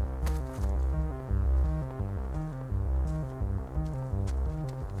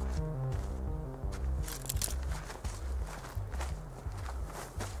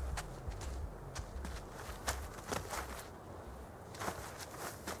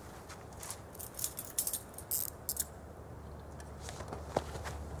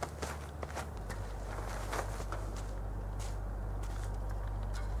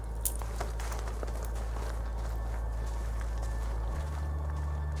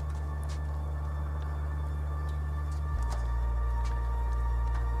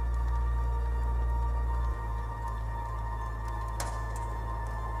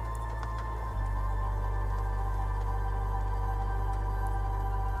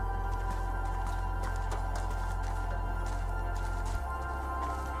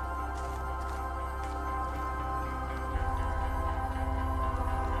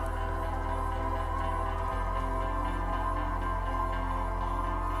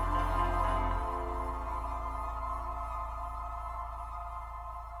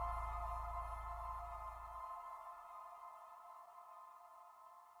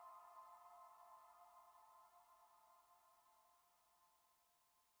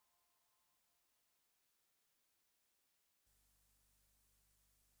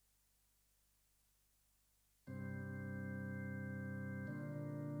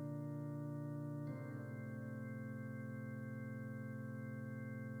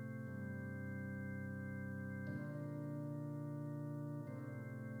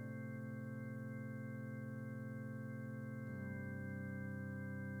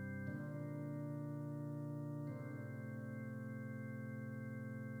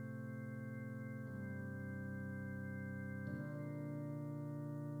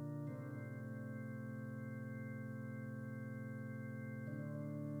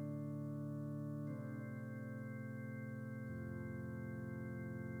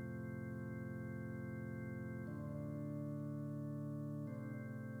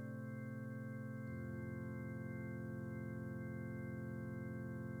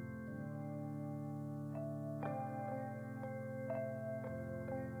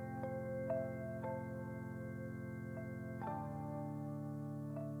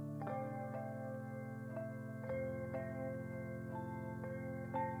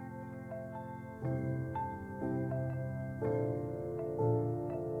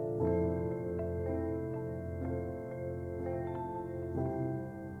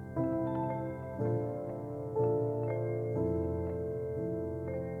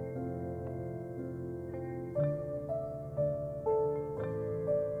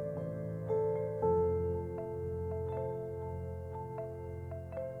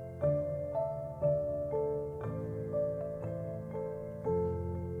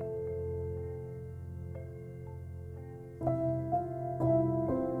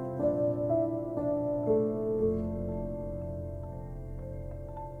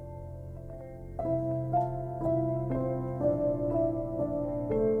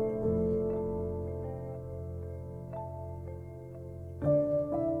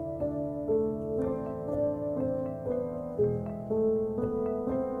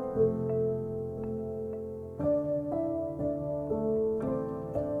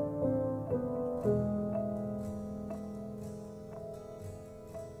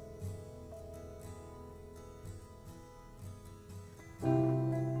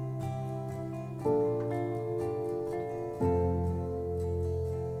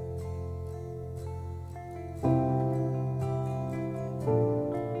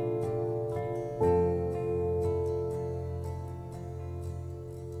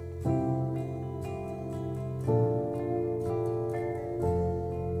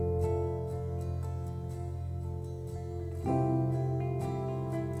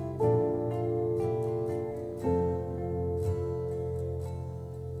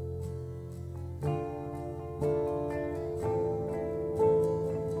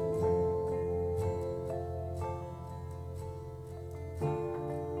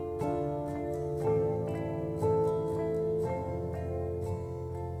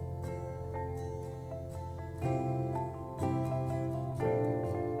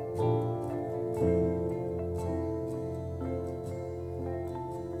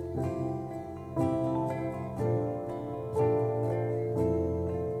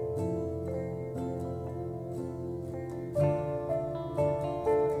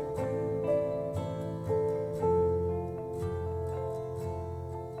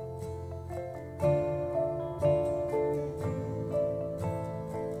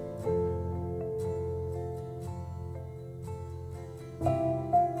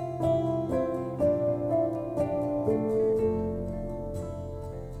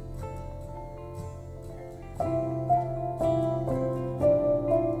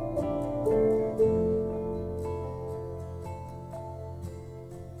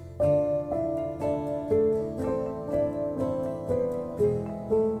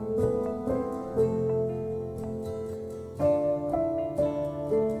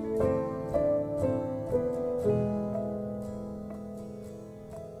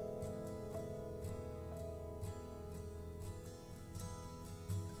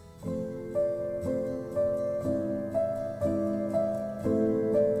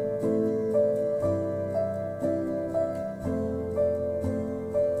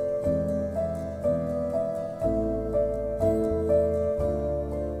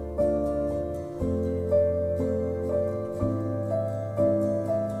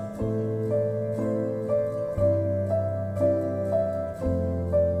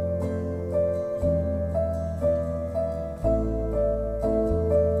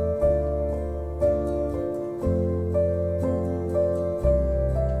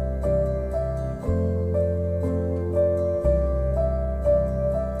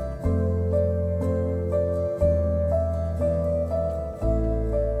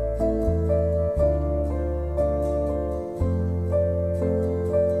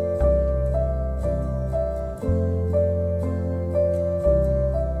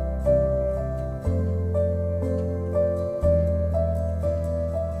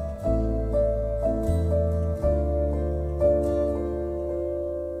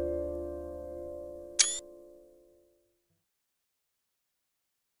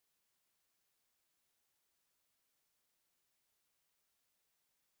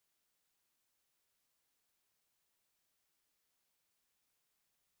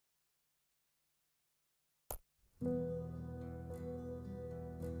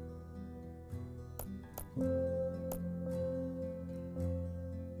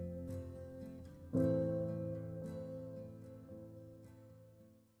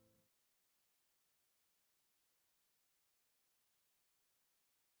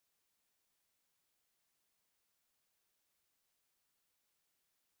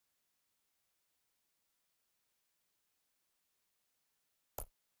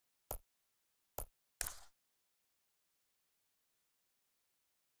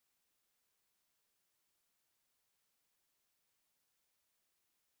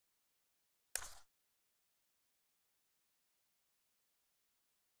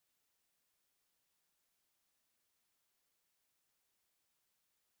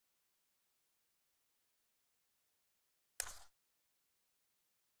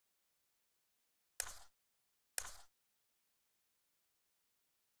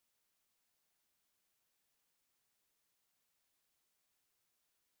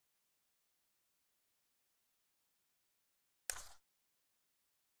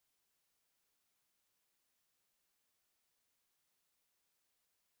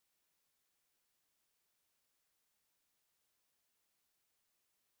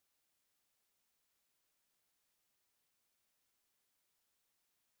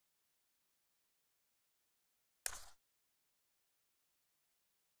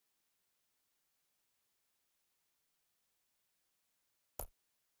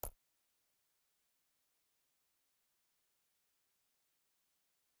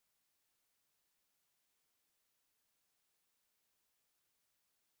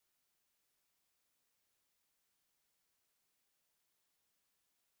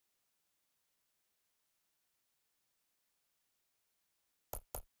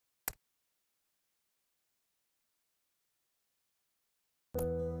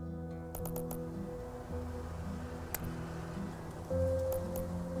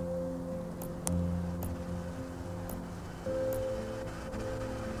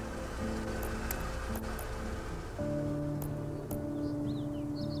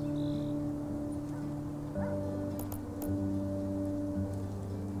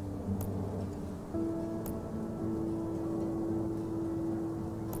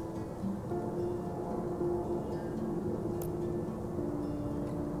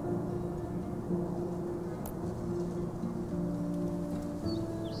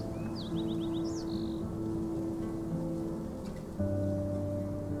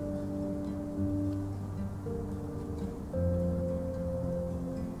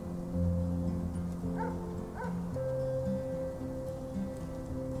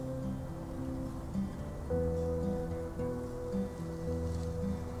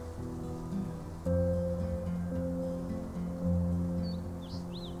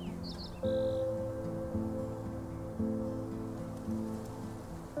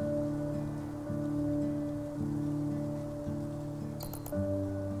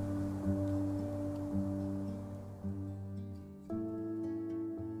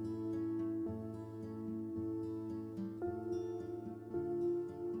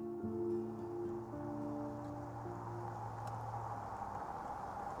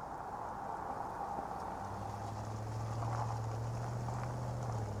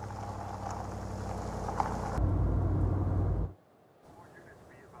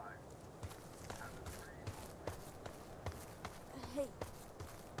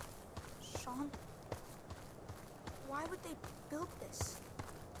 Why would they build this?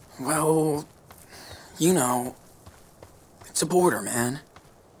 Well, you know, it's a border, man.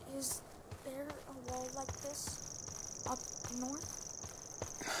 Is there a wall like this up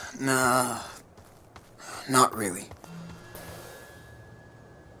north? Nah, not really.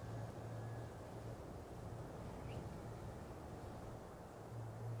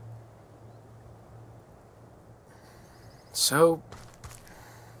 So,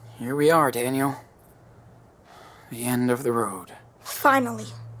 here we are, Daniel. The end of the road. Finally.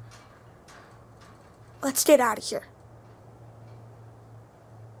 Let's get out of here.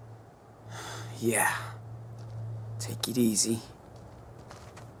 Yeah. Take it easy.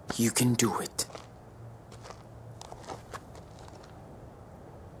 You can do it.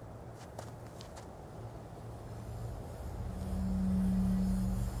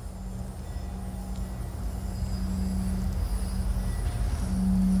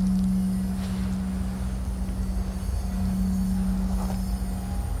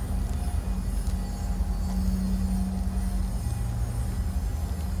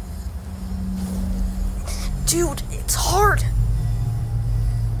 Dude, it's hard.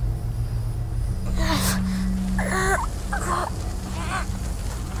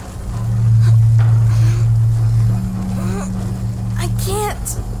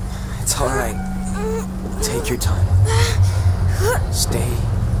 can't. It's all right. Take your time. Stay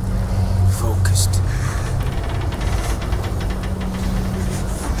focused.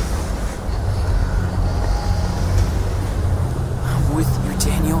 I'm with you,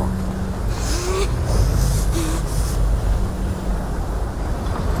 Daniel.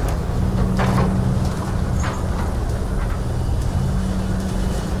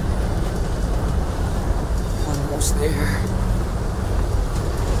 Almost there.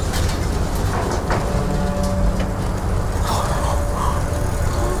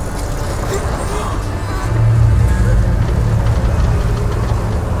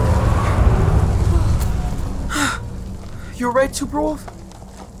 You alright, Tuberwolf?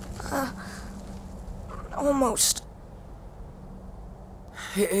 Almost.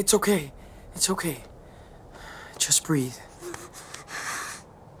 It's okay. It's okay. Just breathe.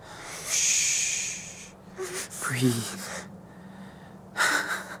 Shh. Breathe.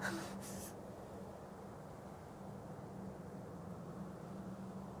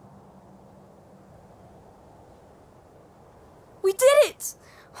 We did it!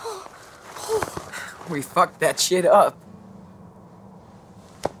 We fucked that shit up.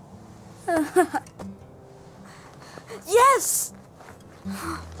 Yes!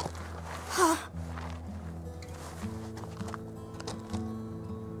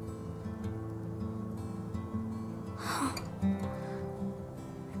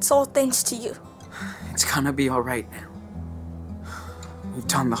 It's all thanks to you. It's gonna be alright now. We've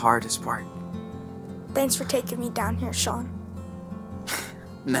done the hardest part. Thanks for taking me down here, Sean.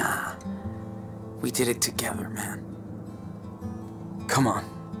 Nah. We did it together, man. Come on.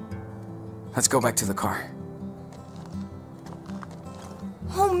 Let's go back to the car.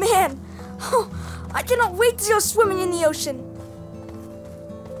 Oh man! Oh, I cannot wait to go swimming in the ocean.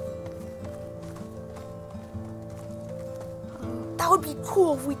 That would be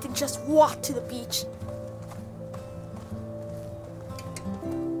cool if we could just walk to the beach.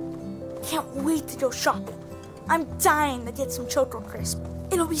 Can't wait to go shopping. I'm dying to get some Choco Crisp.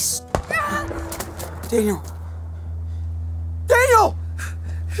 It'll be Daniel! Daniel!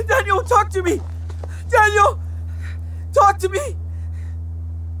 Daniel, talk to me! Daniel! Talk to me!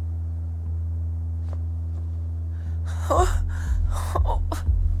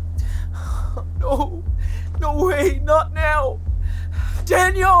 No. No way, not now!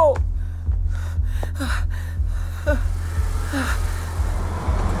 Daniel!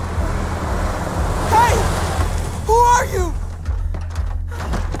 Hey! Who are you?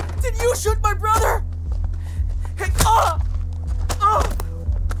 Did you shoot my brother? Hey,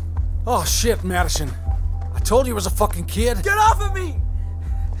 Oh shit, Madison. I told you he was a fucking kid. Get off of me!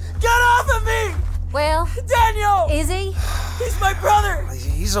 Get off of me! Well, Daniel! Is he? He's my brother!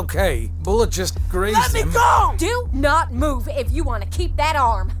 He's okay. Bullet just grazed Let me him. go! Do not move if you want to keep that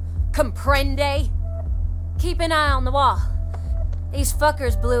arm. Comprende? Keep an eye on the wall. These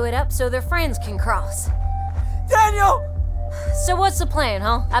fuckers blew it up so their friends can cross. Daniel! So what's the plan,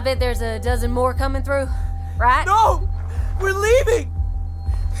 huh? I bet there's a dozen more coming through, right? No! We're leaving!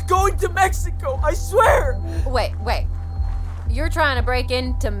 Going to Mexico, I swear! Wait. You're trying to break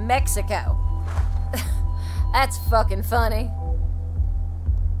into Mexico. That's fucking funny.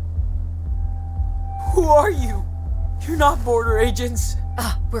 Who are you? You're not border agents.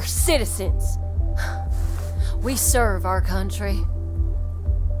 We're citizens. We serve our country.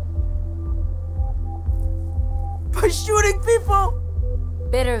 By shooting people?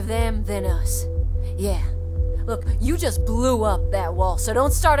 Better them than us. Yeah. Look, you just blew up that wall, so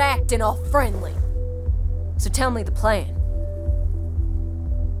don't start acting all friendly. So tell me the plan.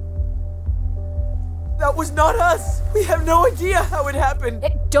 That was not us. We have no idea how it happened.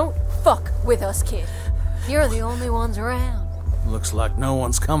 Don't fuck with us, kid. You're the only ones around. Looks like no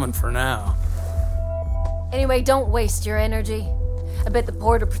one's coming for now. Anyway, don't waste your energy. I bet the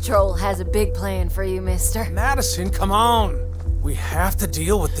Border Patrol has a big plan for you, mister. Madison, come on. We have to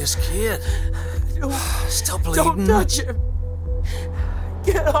deal with this kid. No, still bleeding. Don't touch him.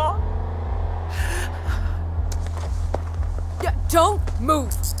 Get off. Yeah, don't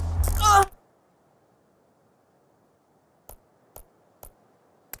move.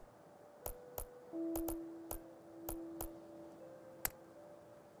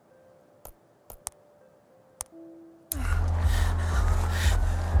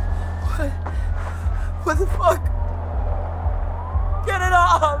 What the fuck? Get it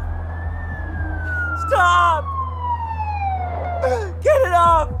off! Stop! Get it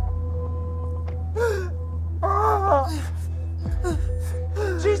off!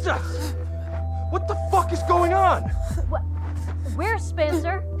 Jesus! What the fuck is going on? Where's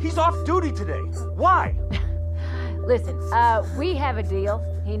Spencer? He's off duty today. Why? Listen, we have a deal.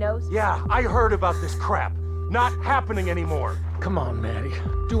 He knows? Yeah, I heard about this crap. Not happening anymore. Come on, Maddie.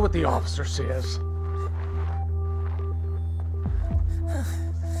 Do what the officer says.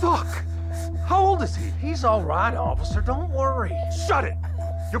 Fuck! How old is he? He's all right, officer. Don't worry. Shut it!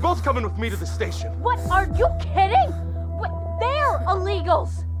 You're both coming with me to the station. What? Are you kidding? What? They're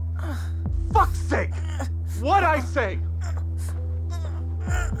illegals! Fuck's sake! What'd I say?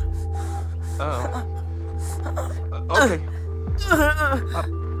 Okay.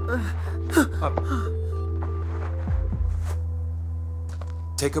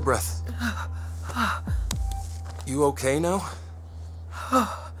 Take a breath. You okay now?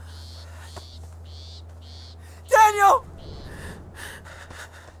 Daniel!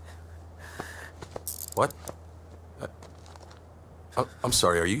 What? I'm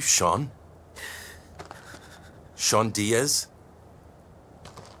sorry, are you Sean? Sean Diaz?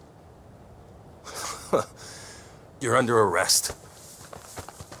 You're under arrest.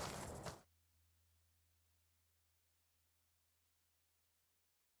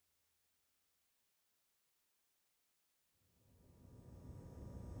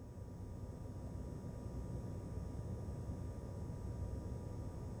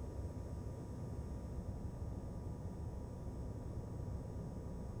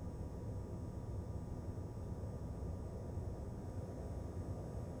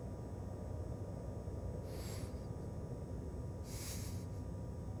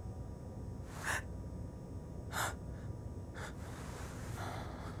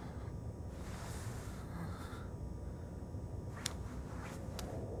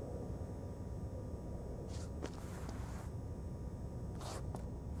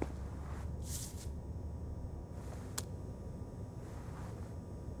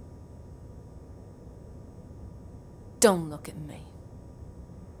 Don't look at me.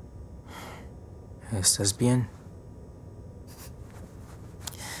 ¿Estás bien?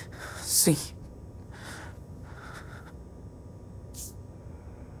 Sí.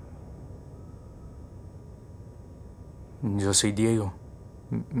 Yo soy Diego.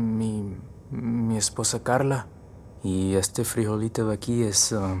 Mi esposa Carla. Y este frijolito de aquí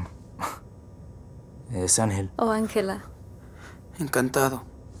es Ángel. Oh, Ángela. Encantado.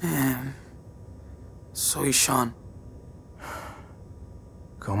 Soy Sean.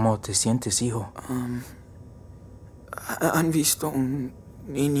 ¿Cómo te sientes, hijo? ¿Han visto un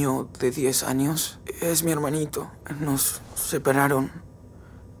niño de 10 años? Es mi hermanito. Nos separaron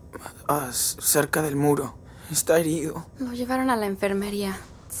cerca del muro. Está herido. Lo llevaron a la enfermería.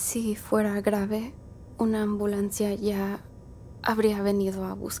 Si fuera grave, una ambulancia ya habría venido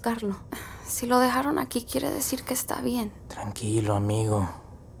a buscarlo. Si lo dejaron aquí, quiere decir que está bien. Tranquilo, amigo.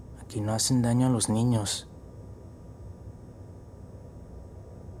 Aquí no hacen daño a los niños.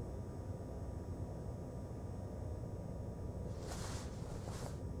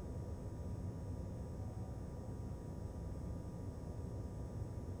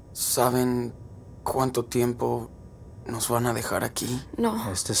 ¿Saben cuánto tiempo nos van a dejar aquí?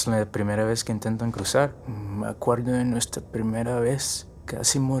 No. Esta es la primera vez que intentan cruzar. Me acuerdo de nuestra primera vez.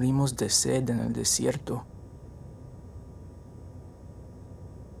 Casi morimos de sed en el desierto.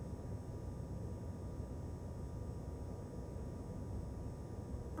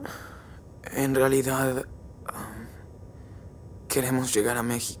 En realidad, queremos llegar a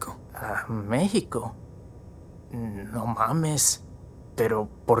México. ¿A México? No mames. ¿Pero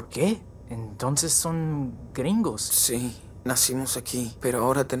por qué? Entonces son gringos. Sí, nacimos aquí, pero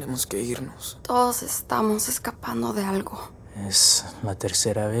ahora tenemos que irnos. Todos estamos escapando de algo. Es la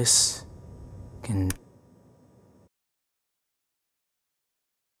tercera vez que...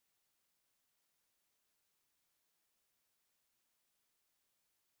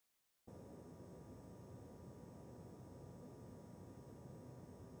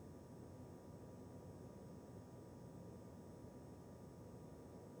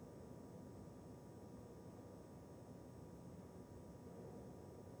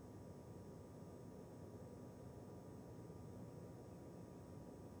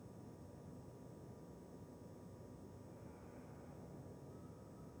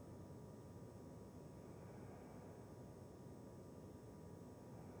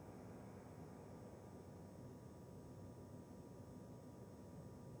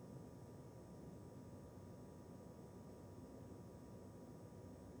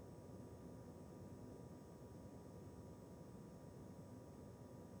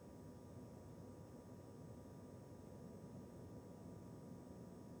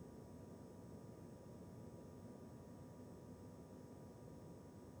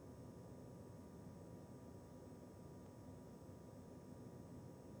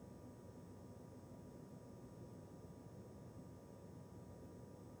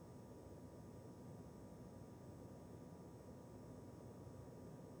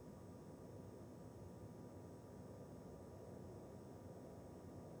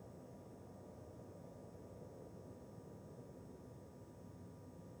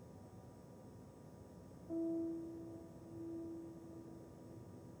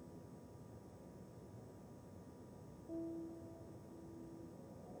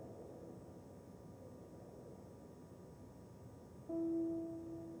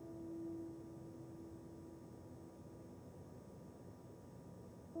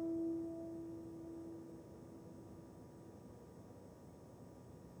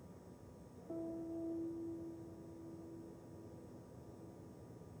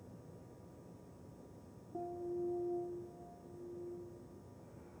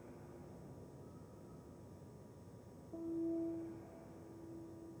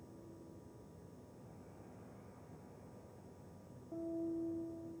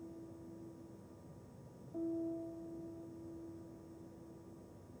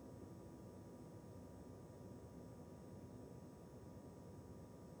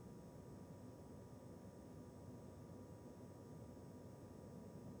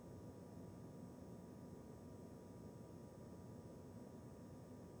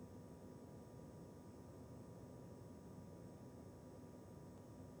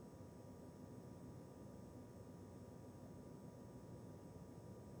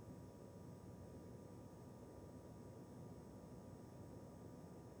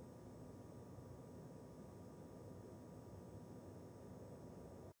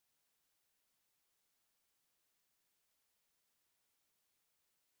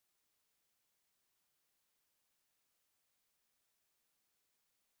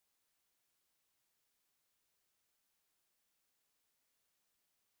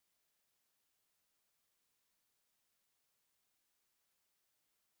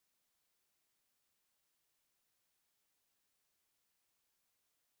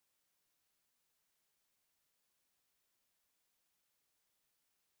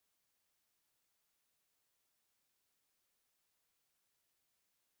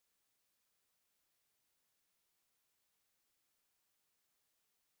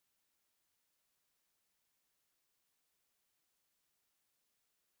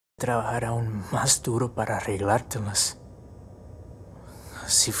 Trabajar aún más duro para arreglártelas.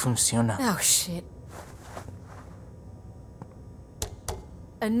 Así funciona. Oh, shit.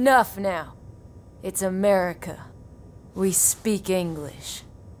 Enough now. It's America. We speak English.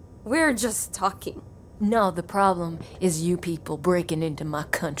 We're just talking. No, the problem is you people breaking into my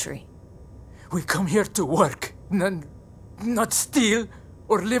country. We come here to work, not steal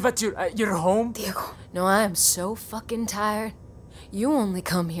or live at your home. Diego. No, I am so fucking tired. You only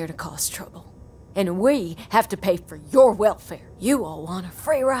come here to cause trouble. And we have to pay for your welfare. You all want a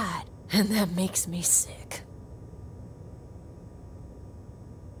free ride. And that makes me sick.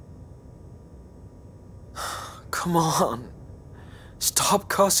 Come on. Stop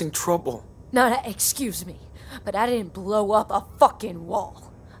causing trouble. Now, excuse me, but I didn't blow up a fucking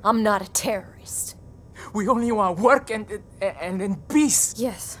wall. I'm not a terrorist. We only want work and peace.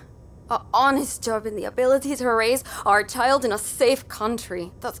 Yes. An honest job and the ability to raise our child in a safe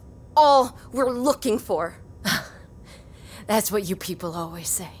country. That's all we're looking for. That's what you people always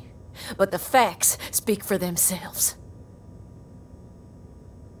say. But the facts speak for themselves.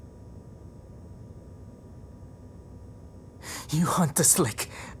 You hunt us like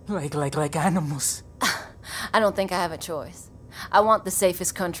animals. I don't think I have a choice. I want the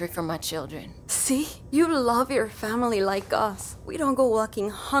safest country for my children. See? You love your family like us. We don't go walking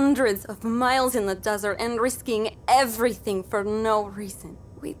hundreds of miles in the desert and risking everything for no reason.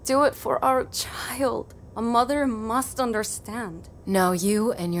 We do it for our child. A mother must understand. No,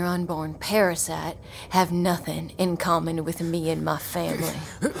 you and your unborn parasite have nothing in common with me and my family.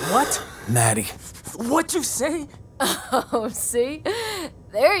 What? Maddie. What you say? Oh, see?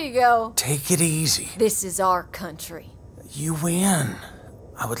 There you go. Take it easy. This is our country. You win.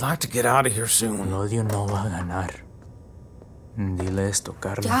 I would like to get out of here soon. El odio no va a ganar. Dile esto,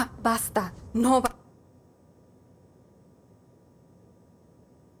 Carla. Ya, basta. No va...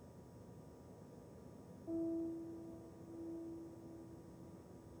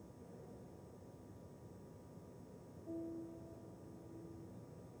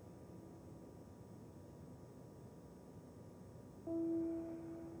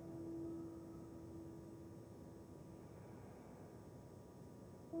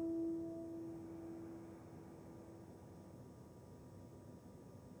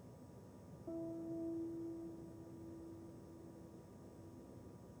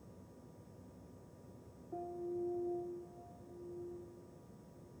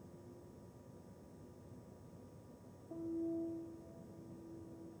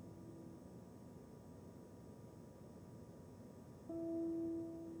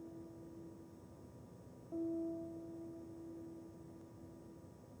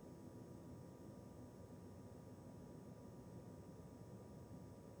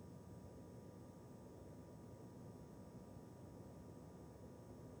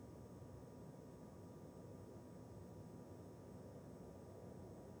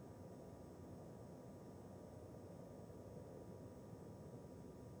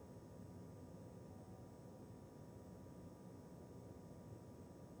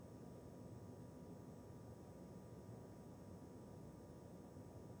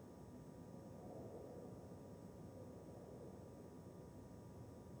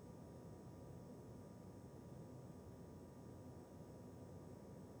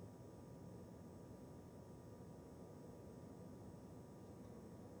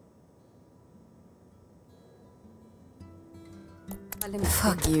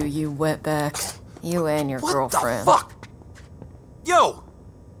 Fuck you, you wetback. You and your girlfriend. What the fuck? Yo!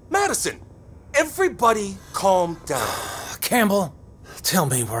 Madison! Everybody calm down. Campbell, tell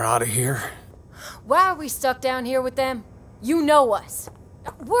me we're out of here. Why are we stuck down here with them? You know us.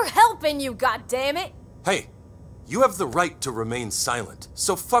 We're helping you, goddammit! Hey, you have the right to remain silent,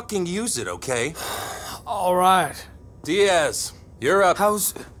 so fucking use it, okay? All right. Diaz, you're up.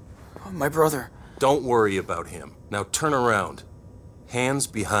 How's my brother? Don't worry about him. Now turn around. Hands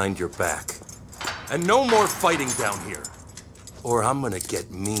behind your back. And no more fighting down here, or I'm gonna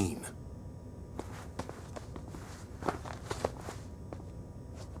get mean.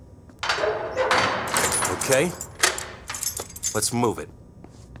 Okay? Let's move it.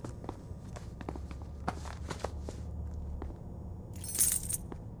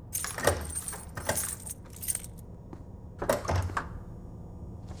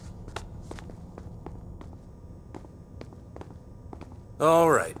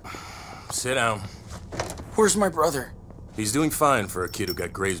 All right. Sit down. Where's my brother? He's doing fine for a kid who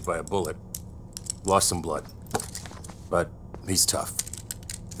got grazed by a bullet. Lost some blood. But he's tough.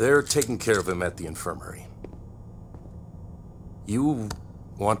 They're taking care of him at the infirmary. You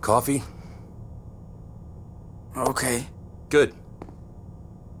want coffee? Okay. Good.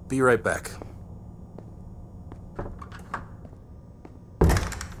 Be right back.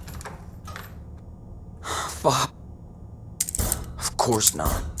 Fuck. Of course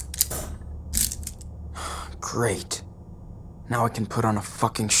not. Great. Now I can put on a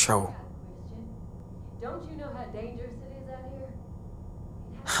fucking show. Don't you know how dangerous it is out here?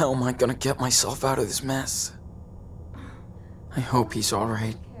 How am I gonna get myself out of this mess? I hope he's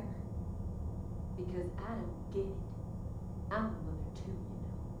alright. Because I don't get it. I'm a mother too,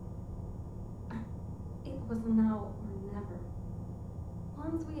 you know. It was now or never.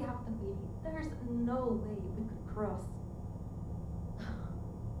 Once we have the baby, there's no way we could cross.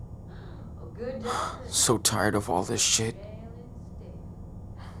 Good job. So tired of all this shit.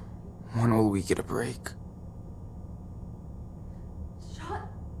 When will we get a break? Shut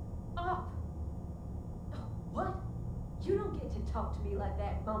up! What? You don't get to talk to me like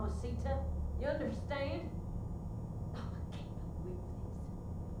that, Mamacita. You understand? Oh, I can't believe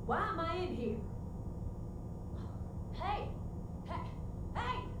this. Why am I in here? Hey! Hey!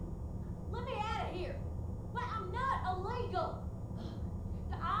 Hey! Let me out of here! Wait, I'm not illegal!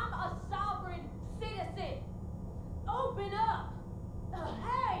 I'm a sovereign citizen! Open up!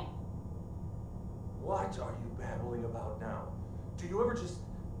 Hey! What are you babbling about now? Do you ever just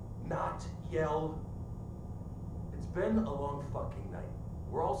not yell? It's been a long fucking night.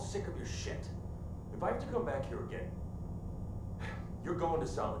 We're all sick of your shit. If I have to come back here again, you're going to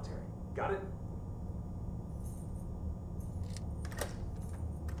solitary. Got it?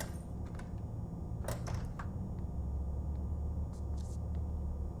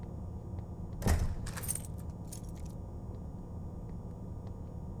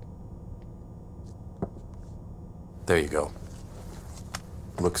 There you go.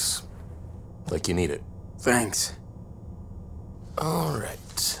 Looks like you need it. Thanks. All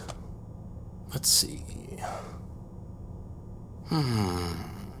right. Let's see.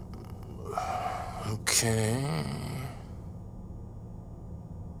 Okay.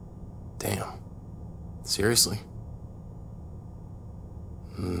 Damn. Seriously?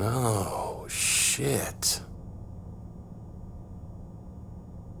 No, shit.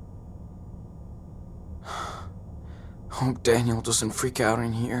 Hope Daniel doesn't freak out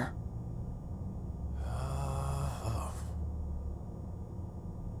in here.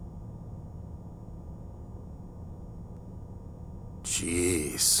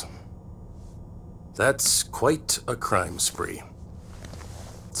 Jeez. That's quite a crime spree.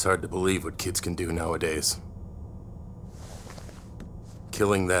 It's hard to believe what kids can do nowadays.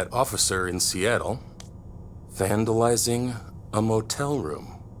 Killing that officer in Seattle, vandalizing a motel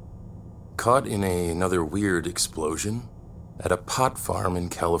room, caught in another weird explosion at a pot farm in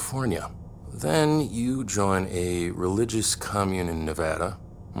California. Then you join a religious commune in Nevada,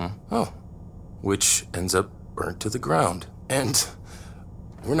 which ends up burnt to the ground. And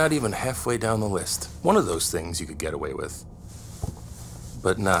we're not even halfway down the list. One of those things you could get away with,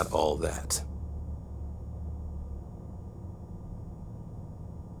 but not all that.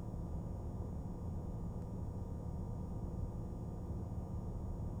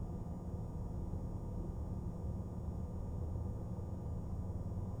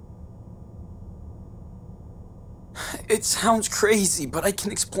 It sounds crazy, but I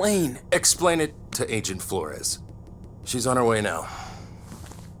can explain. Explain it to Agent Flores. She's on her way now.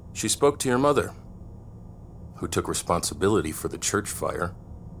 She spoke to your mother, who took responsibility for the church fire.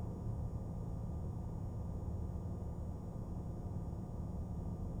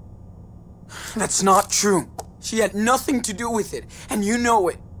 That's not true. She had nothing to do with it, and you know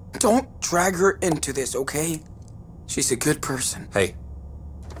it. Don't drag her into this, okay? She's a good person. Hey,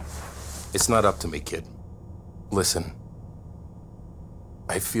 it's not up to me, kid. Listen,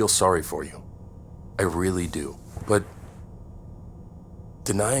 I feel sorry for you. I really do. But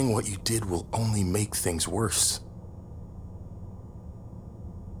denying what you did will only make things worse.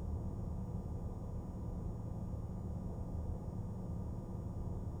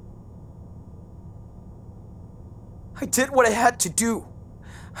 I did what I had to do.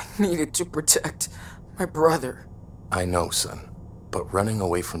 I needed to protect my brother. I know, son, but running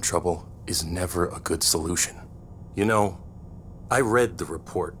away from trouble is never a good solution. You know, I read the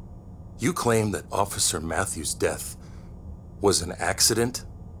report. You claim that Officer Matthews' death was an accident,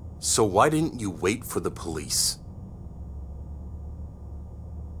 so why didn't you wait for the police?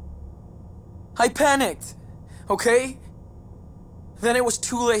 I panicked, okay? Then it was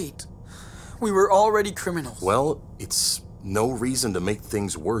too late. We were already criminals. Well, it's no reason to make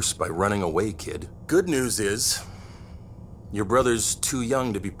things worse by running away, kid. Good news is, your brother's too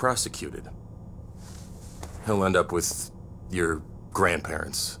young to be prosecuted. He'll end up with your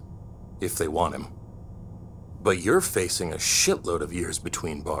grandparents, if they want him. But you're facing a shitload of years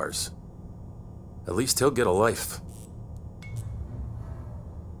between bars. At least he'll get a life.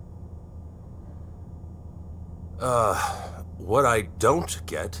 What I don't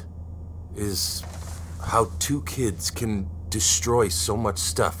get is how two kids can destroy so much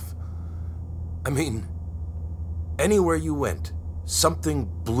stuff. I mean, anywhere you went, something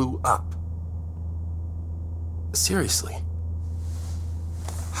blew up. Seriously.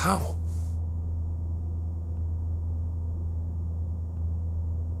 How?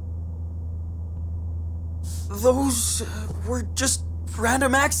 Those were just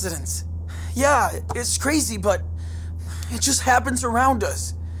random accidents. Yeah, it's crazy, but it just happens around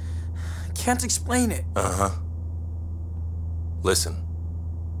us. I can't explain it. Uh-huh. Listen,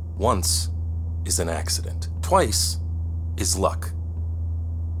 once is an accident. Twice is luck.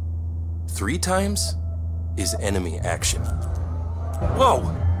 3 times is enemy action. Whoa!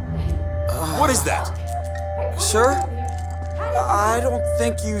 What is that? Sir? I don't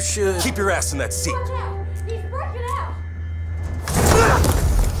think you should... Keep your ass in that seat. He's breaking out!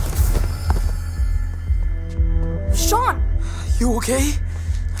 Sean! You okay?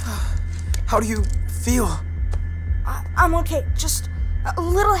 How do you feel? I'm okay. Just a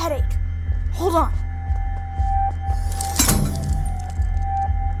little headache. Hold on.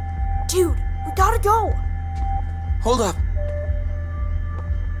 Dude, we gotta go. Hold up.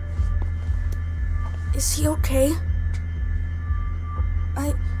 Is he okay?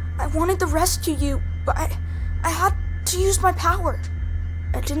 I wanted to rescue you, but I had to use my power.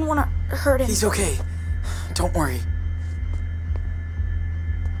 I didn't want to hurt him. He's okay. Don't worry.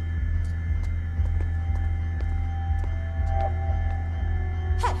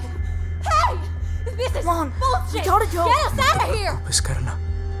 Hey! This is Come on, bullshit! we gotta go. Get us out of here! Pues Carla,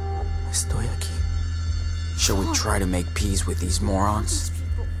 estoy aquí. Shall we try to make peace with these morons?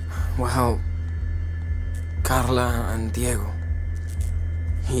 Well, Carla and Diego.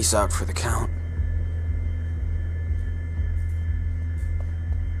 He's out for the count.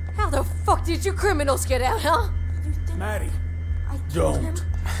 How the fuck did you criminals get out, huh? Maddie, don't.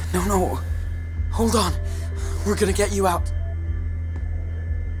 No. Hold on. We're gonna get you out.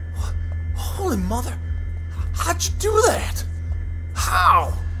 holy mother. How'd you do that?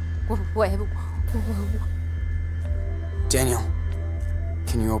 How? Wait. Daniel,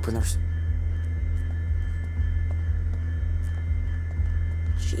 can you open this?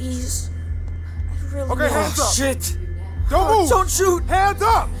 Jeez. I really Okay, hands up. Shit! Don't move! Don't shoot! Hands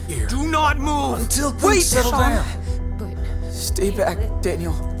up! Here. Do not move! Until things Wait, settle Sean. down. Stay back,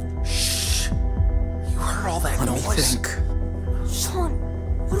 Daniel. Shh. You heard all that Let noise. me think. Sean,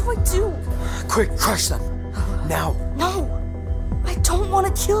 what do I do? Quick, crush them. Now. No, I don't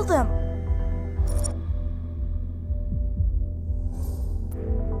want to kill them.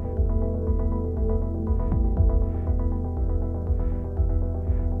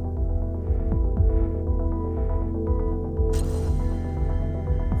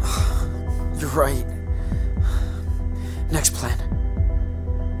 You're right. Next plan.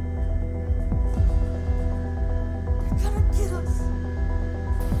 They're gonna get us.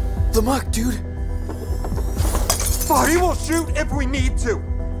 The muck, dude. We will shoot if we need to.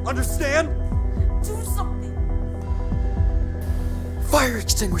 Understand? Do something. Fire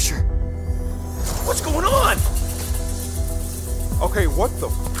extinguisher. What's going on? Okay, what the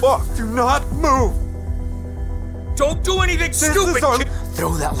fuck? Do not move! Don't do anything This stupid, is our... kid.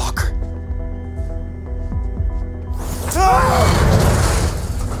 Throw that locker.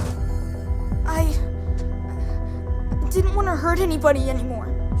 didn't want to hurt anybody anymore.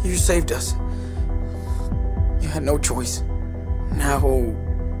 You saved us. You had no choice. Now,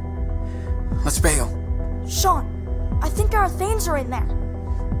 let's bail. Sean, I think our things are in there.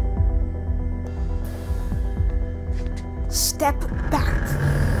 Step back.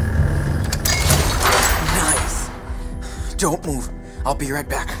 Nice. Don't move. I'll be right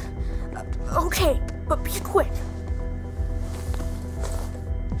back. Okay, but be quick.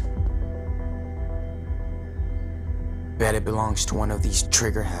 Bet it belongs to one of these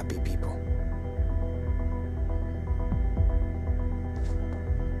trigger-happy people.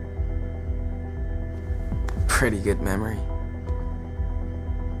 Pretty good memory.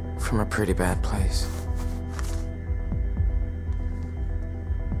 From a pretty bad place.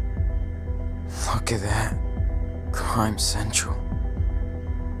 Look at that. Crime Central.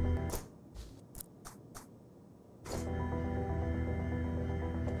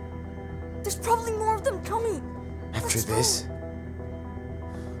 There's probably more of them coming. After this,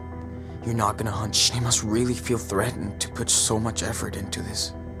 you're not gonna hunch. They must really feel threatened to put so much effort into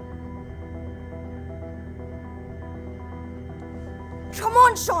this. Come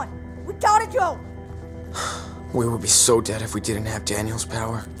on, Sean. We gotta go. We would be so dead if we didn't have Daniel's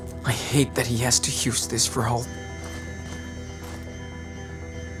power. I hate that he has to use this for all.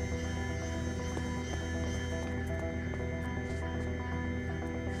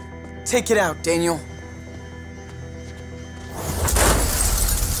 Take it out, Daniel.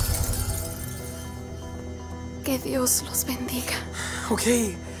 Que Dios los bendiga.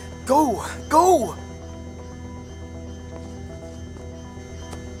 Okay, go, go!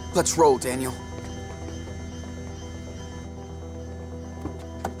 Let's roll, Daniel.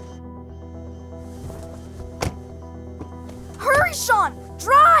 Hurry, Sean!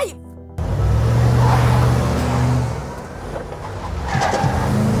 Drive!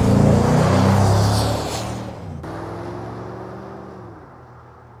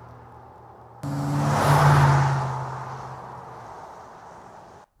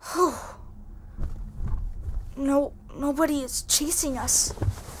 Nobody is chasing us.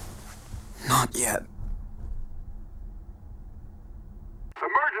 Not yet.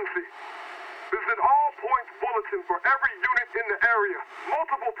 Emergency! This is an all-points bulletin for every unit in the area.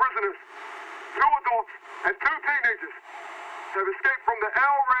 Multiple prisoners, 2 adults, and 2 teenagers have escaped from the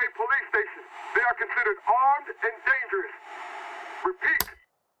El Rey police station. They are considered armed and dangerous. Repeat.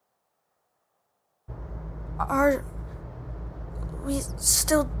 Are we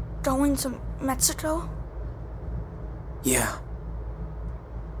still going to Mexico? Yeah.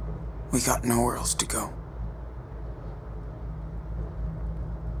 We got nowhere else to go.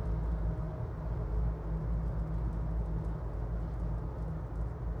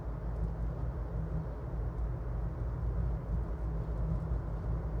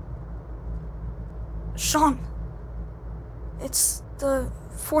 Sean, it's the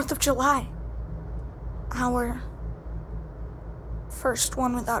 4th of July. Our first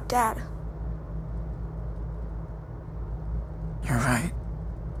one without Dad. You're right.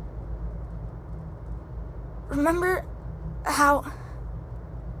 Remember how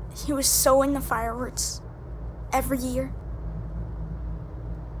he was so into fireworks every year?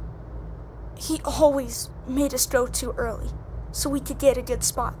 He always made us go too early so we could get a good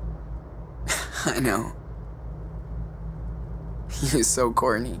spot. I know. He was so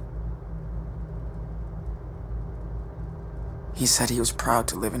corny. He said he was proud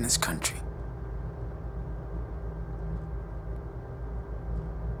to live in his country.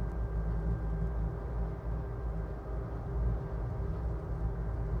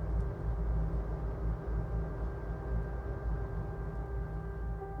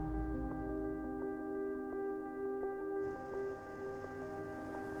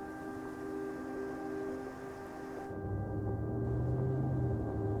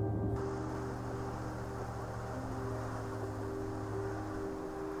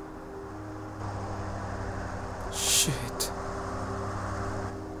 Shit.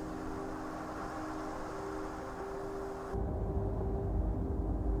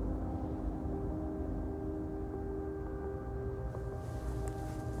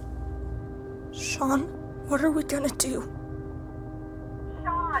 Sean, what are we gonna do?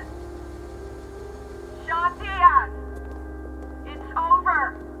 Sean! Sean Diaz! It's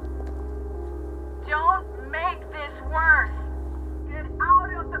over! Don't make this worse! Get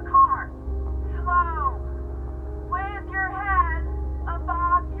out of the car! Slow! With your hands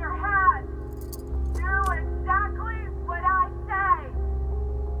above your head! Do exactly what I say!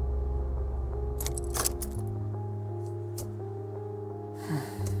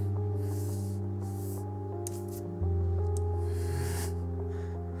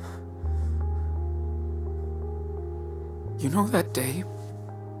 You know that day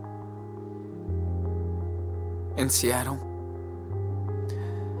in Seattle?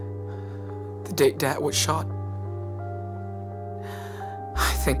 The day Dad was shot?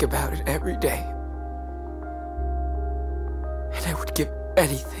 I think about it every day. And I would give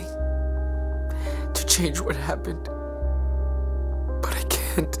anything to change what happened. But I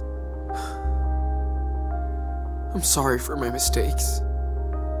can't. I'm sorry for my mistakes.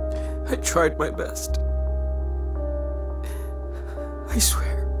 I tried my best. I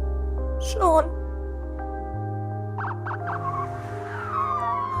swear. Sean.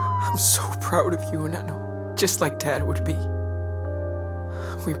 I'm so proud of you, and I know, just like Dad would be.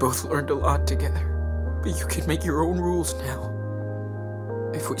 We both learned a lot together, but you can make your own rules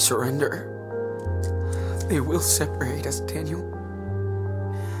now. If we surrender, they will separate us, Daniel.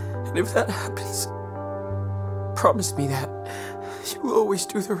 And if that happens, promise me that you will always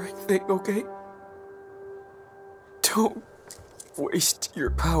do the right thing, okay? Don't waste your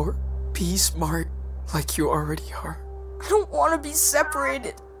power. Be smart like you already are. I don't want to be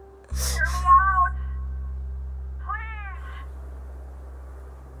separated. Hear me out. Please.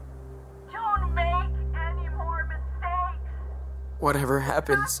 Don't make any more mistakes. Whatever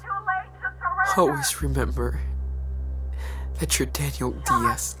happens, Too late to surrender. always remember that you're Daniel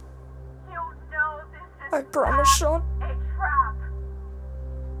Diaz. You know this is I promise, Sean. a trap.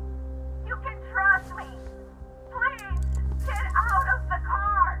 You can trust me. Please, get out of the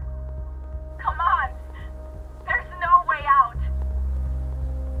car. Come on. There's no way out.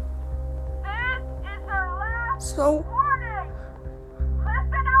 This is our last So, warning.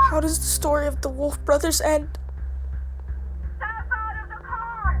 Listen up. how does the story of the Wolf Brothers end? Step out of the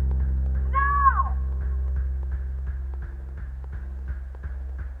car. Now.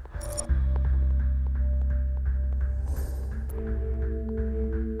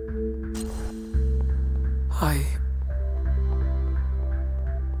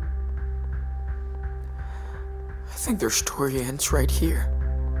 I think their story ends right here.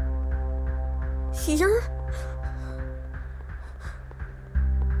 Here?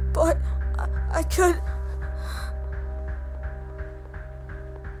 But I could...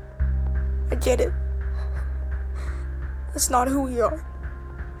 I get it. That's not who we are.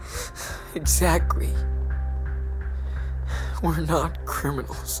 Exactly. We're not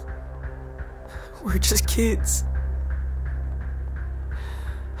criminals. We're just kids.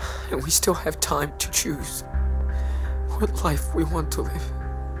 And we still have time to choose what life we want to live.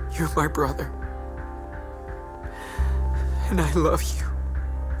 You're my brother. And I love you.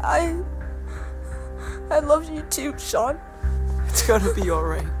 I love you too, Sean. It's gonna be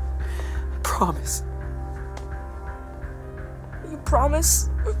alright. I promise. You promise?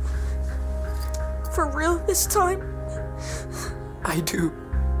 For real this time? I do.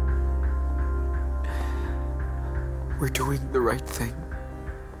 We're doing the right thing.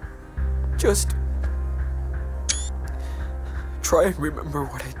 Just try and remember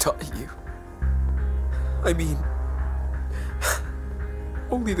what I taught you. I mean,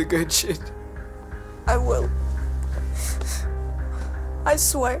 only the good shit. I will. I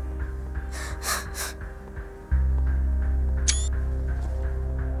swear.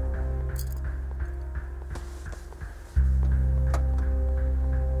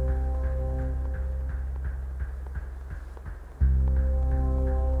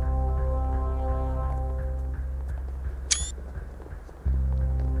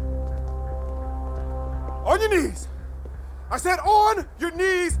 On your knees! I said on your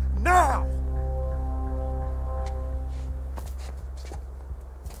knees now!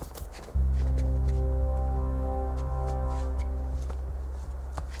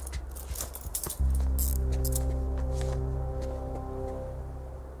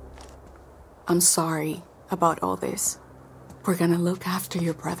 I'm sorry about all this. We're gonna look after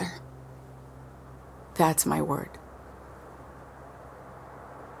your brother. That's my word.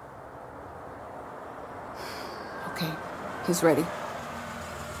 Okay, he's ready.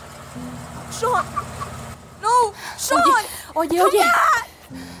 Sean! No! Sean! Oye.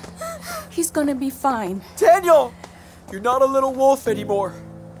 He's gonna be fine. Daniel! You're not a little wolf anymore.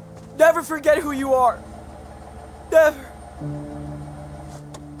 Never forget who you are. Never.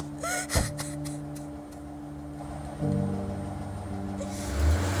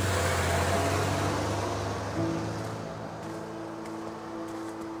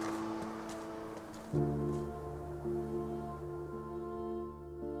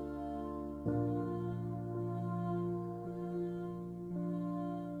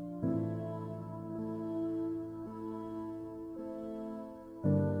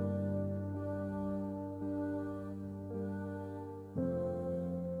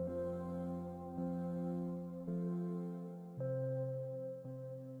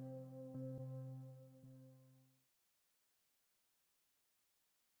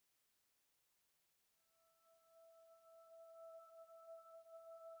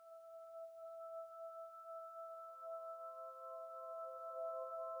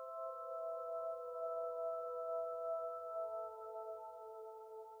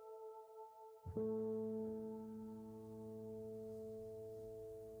 you.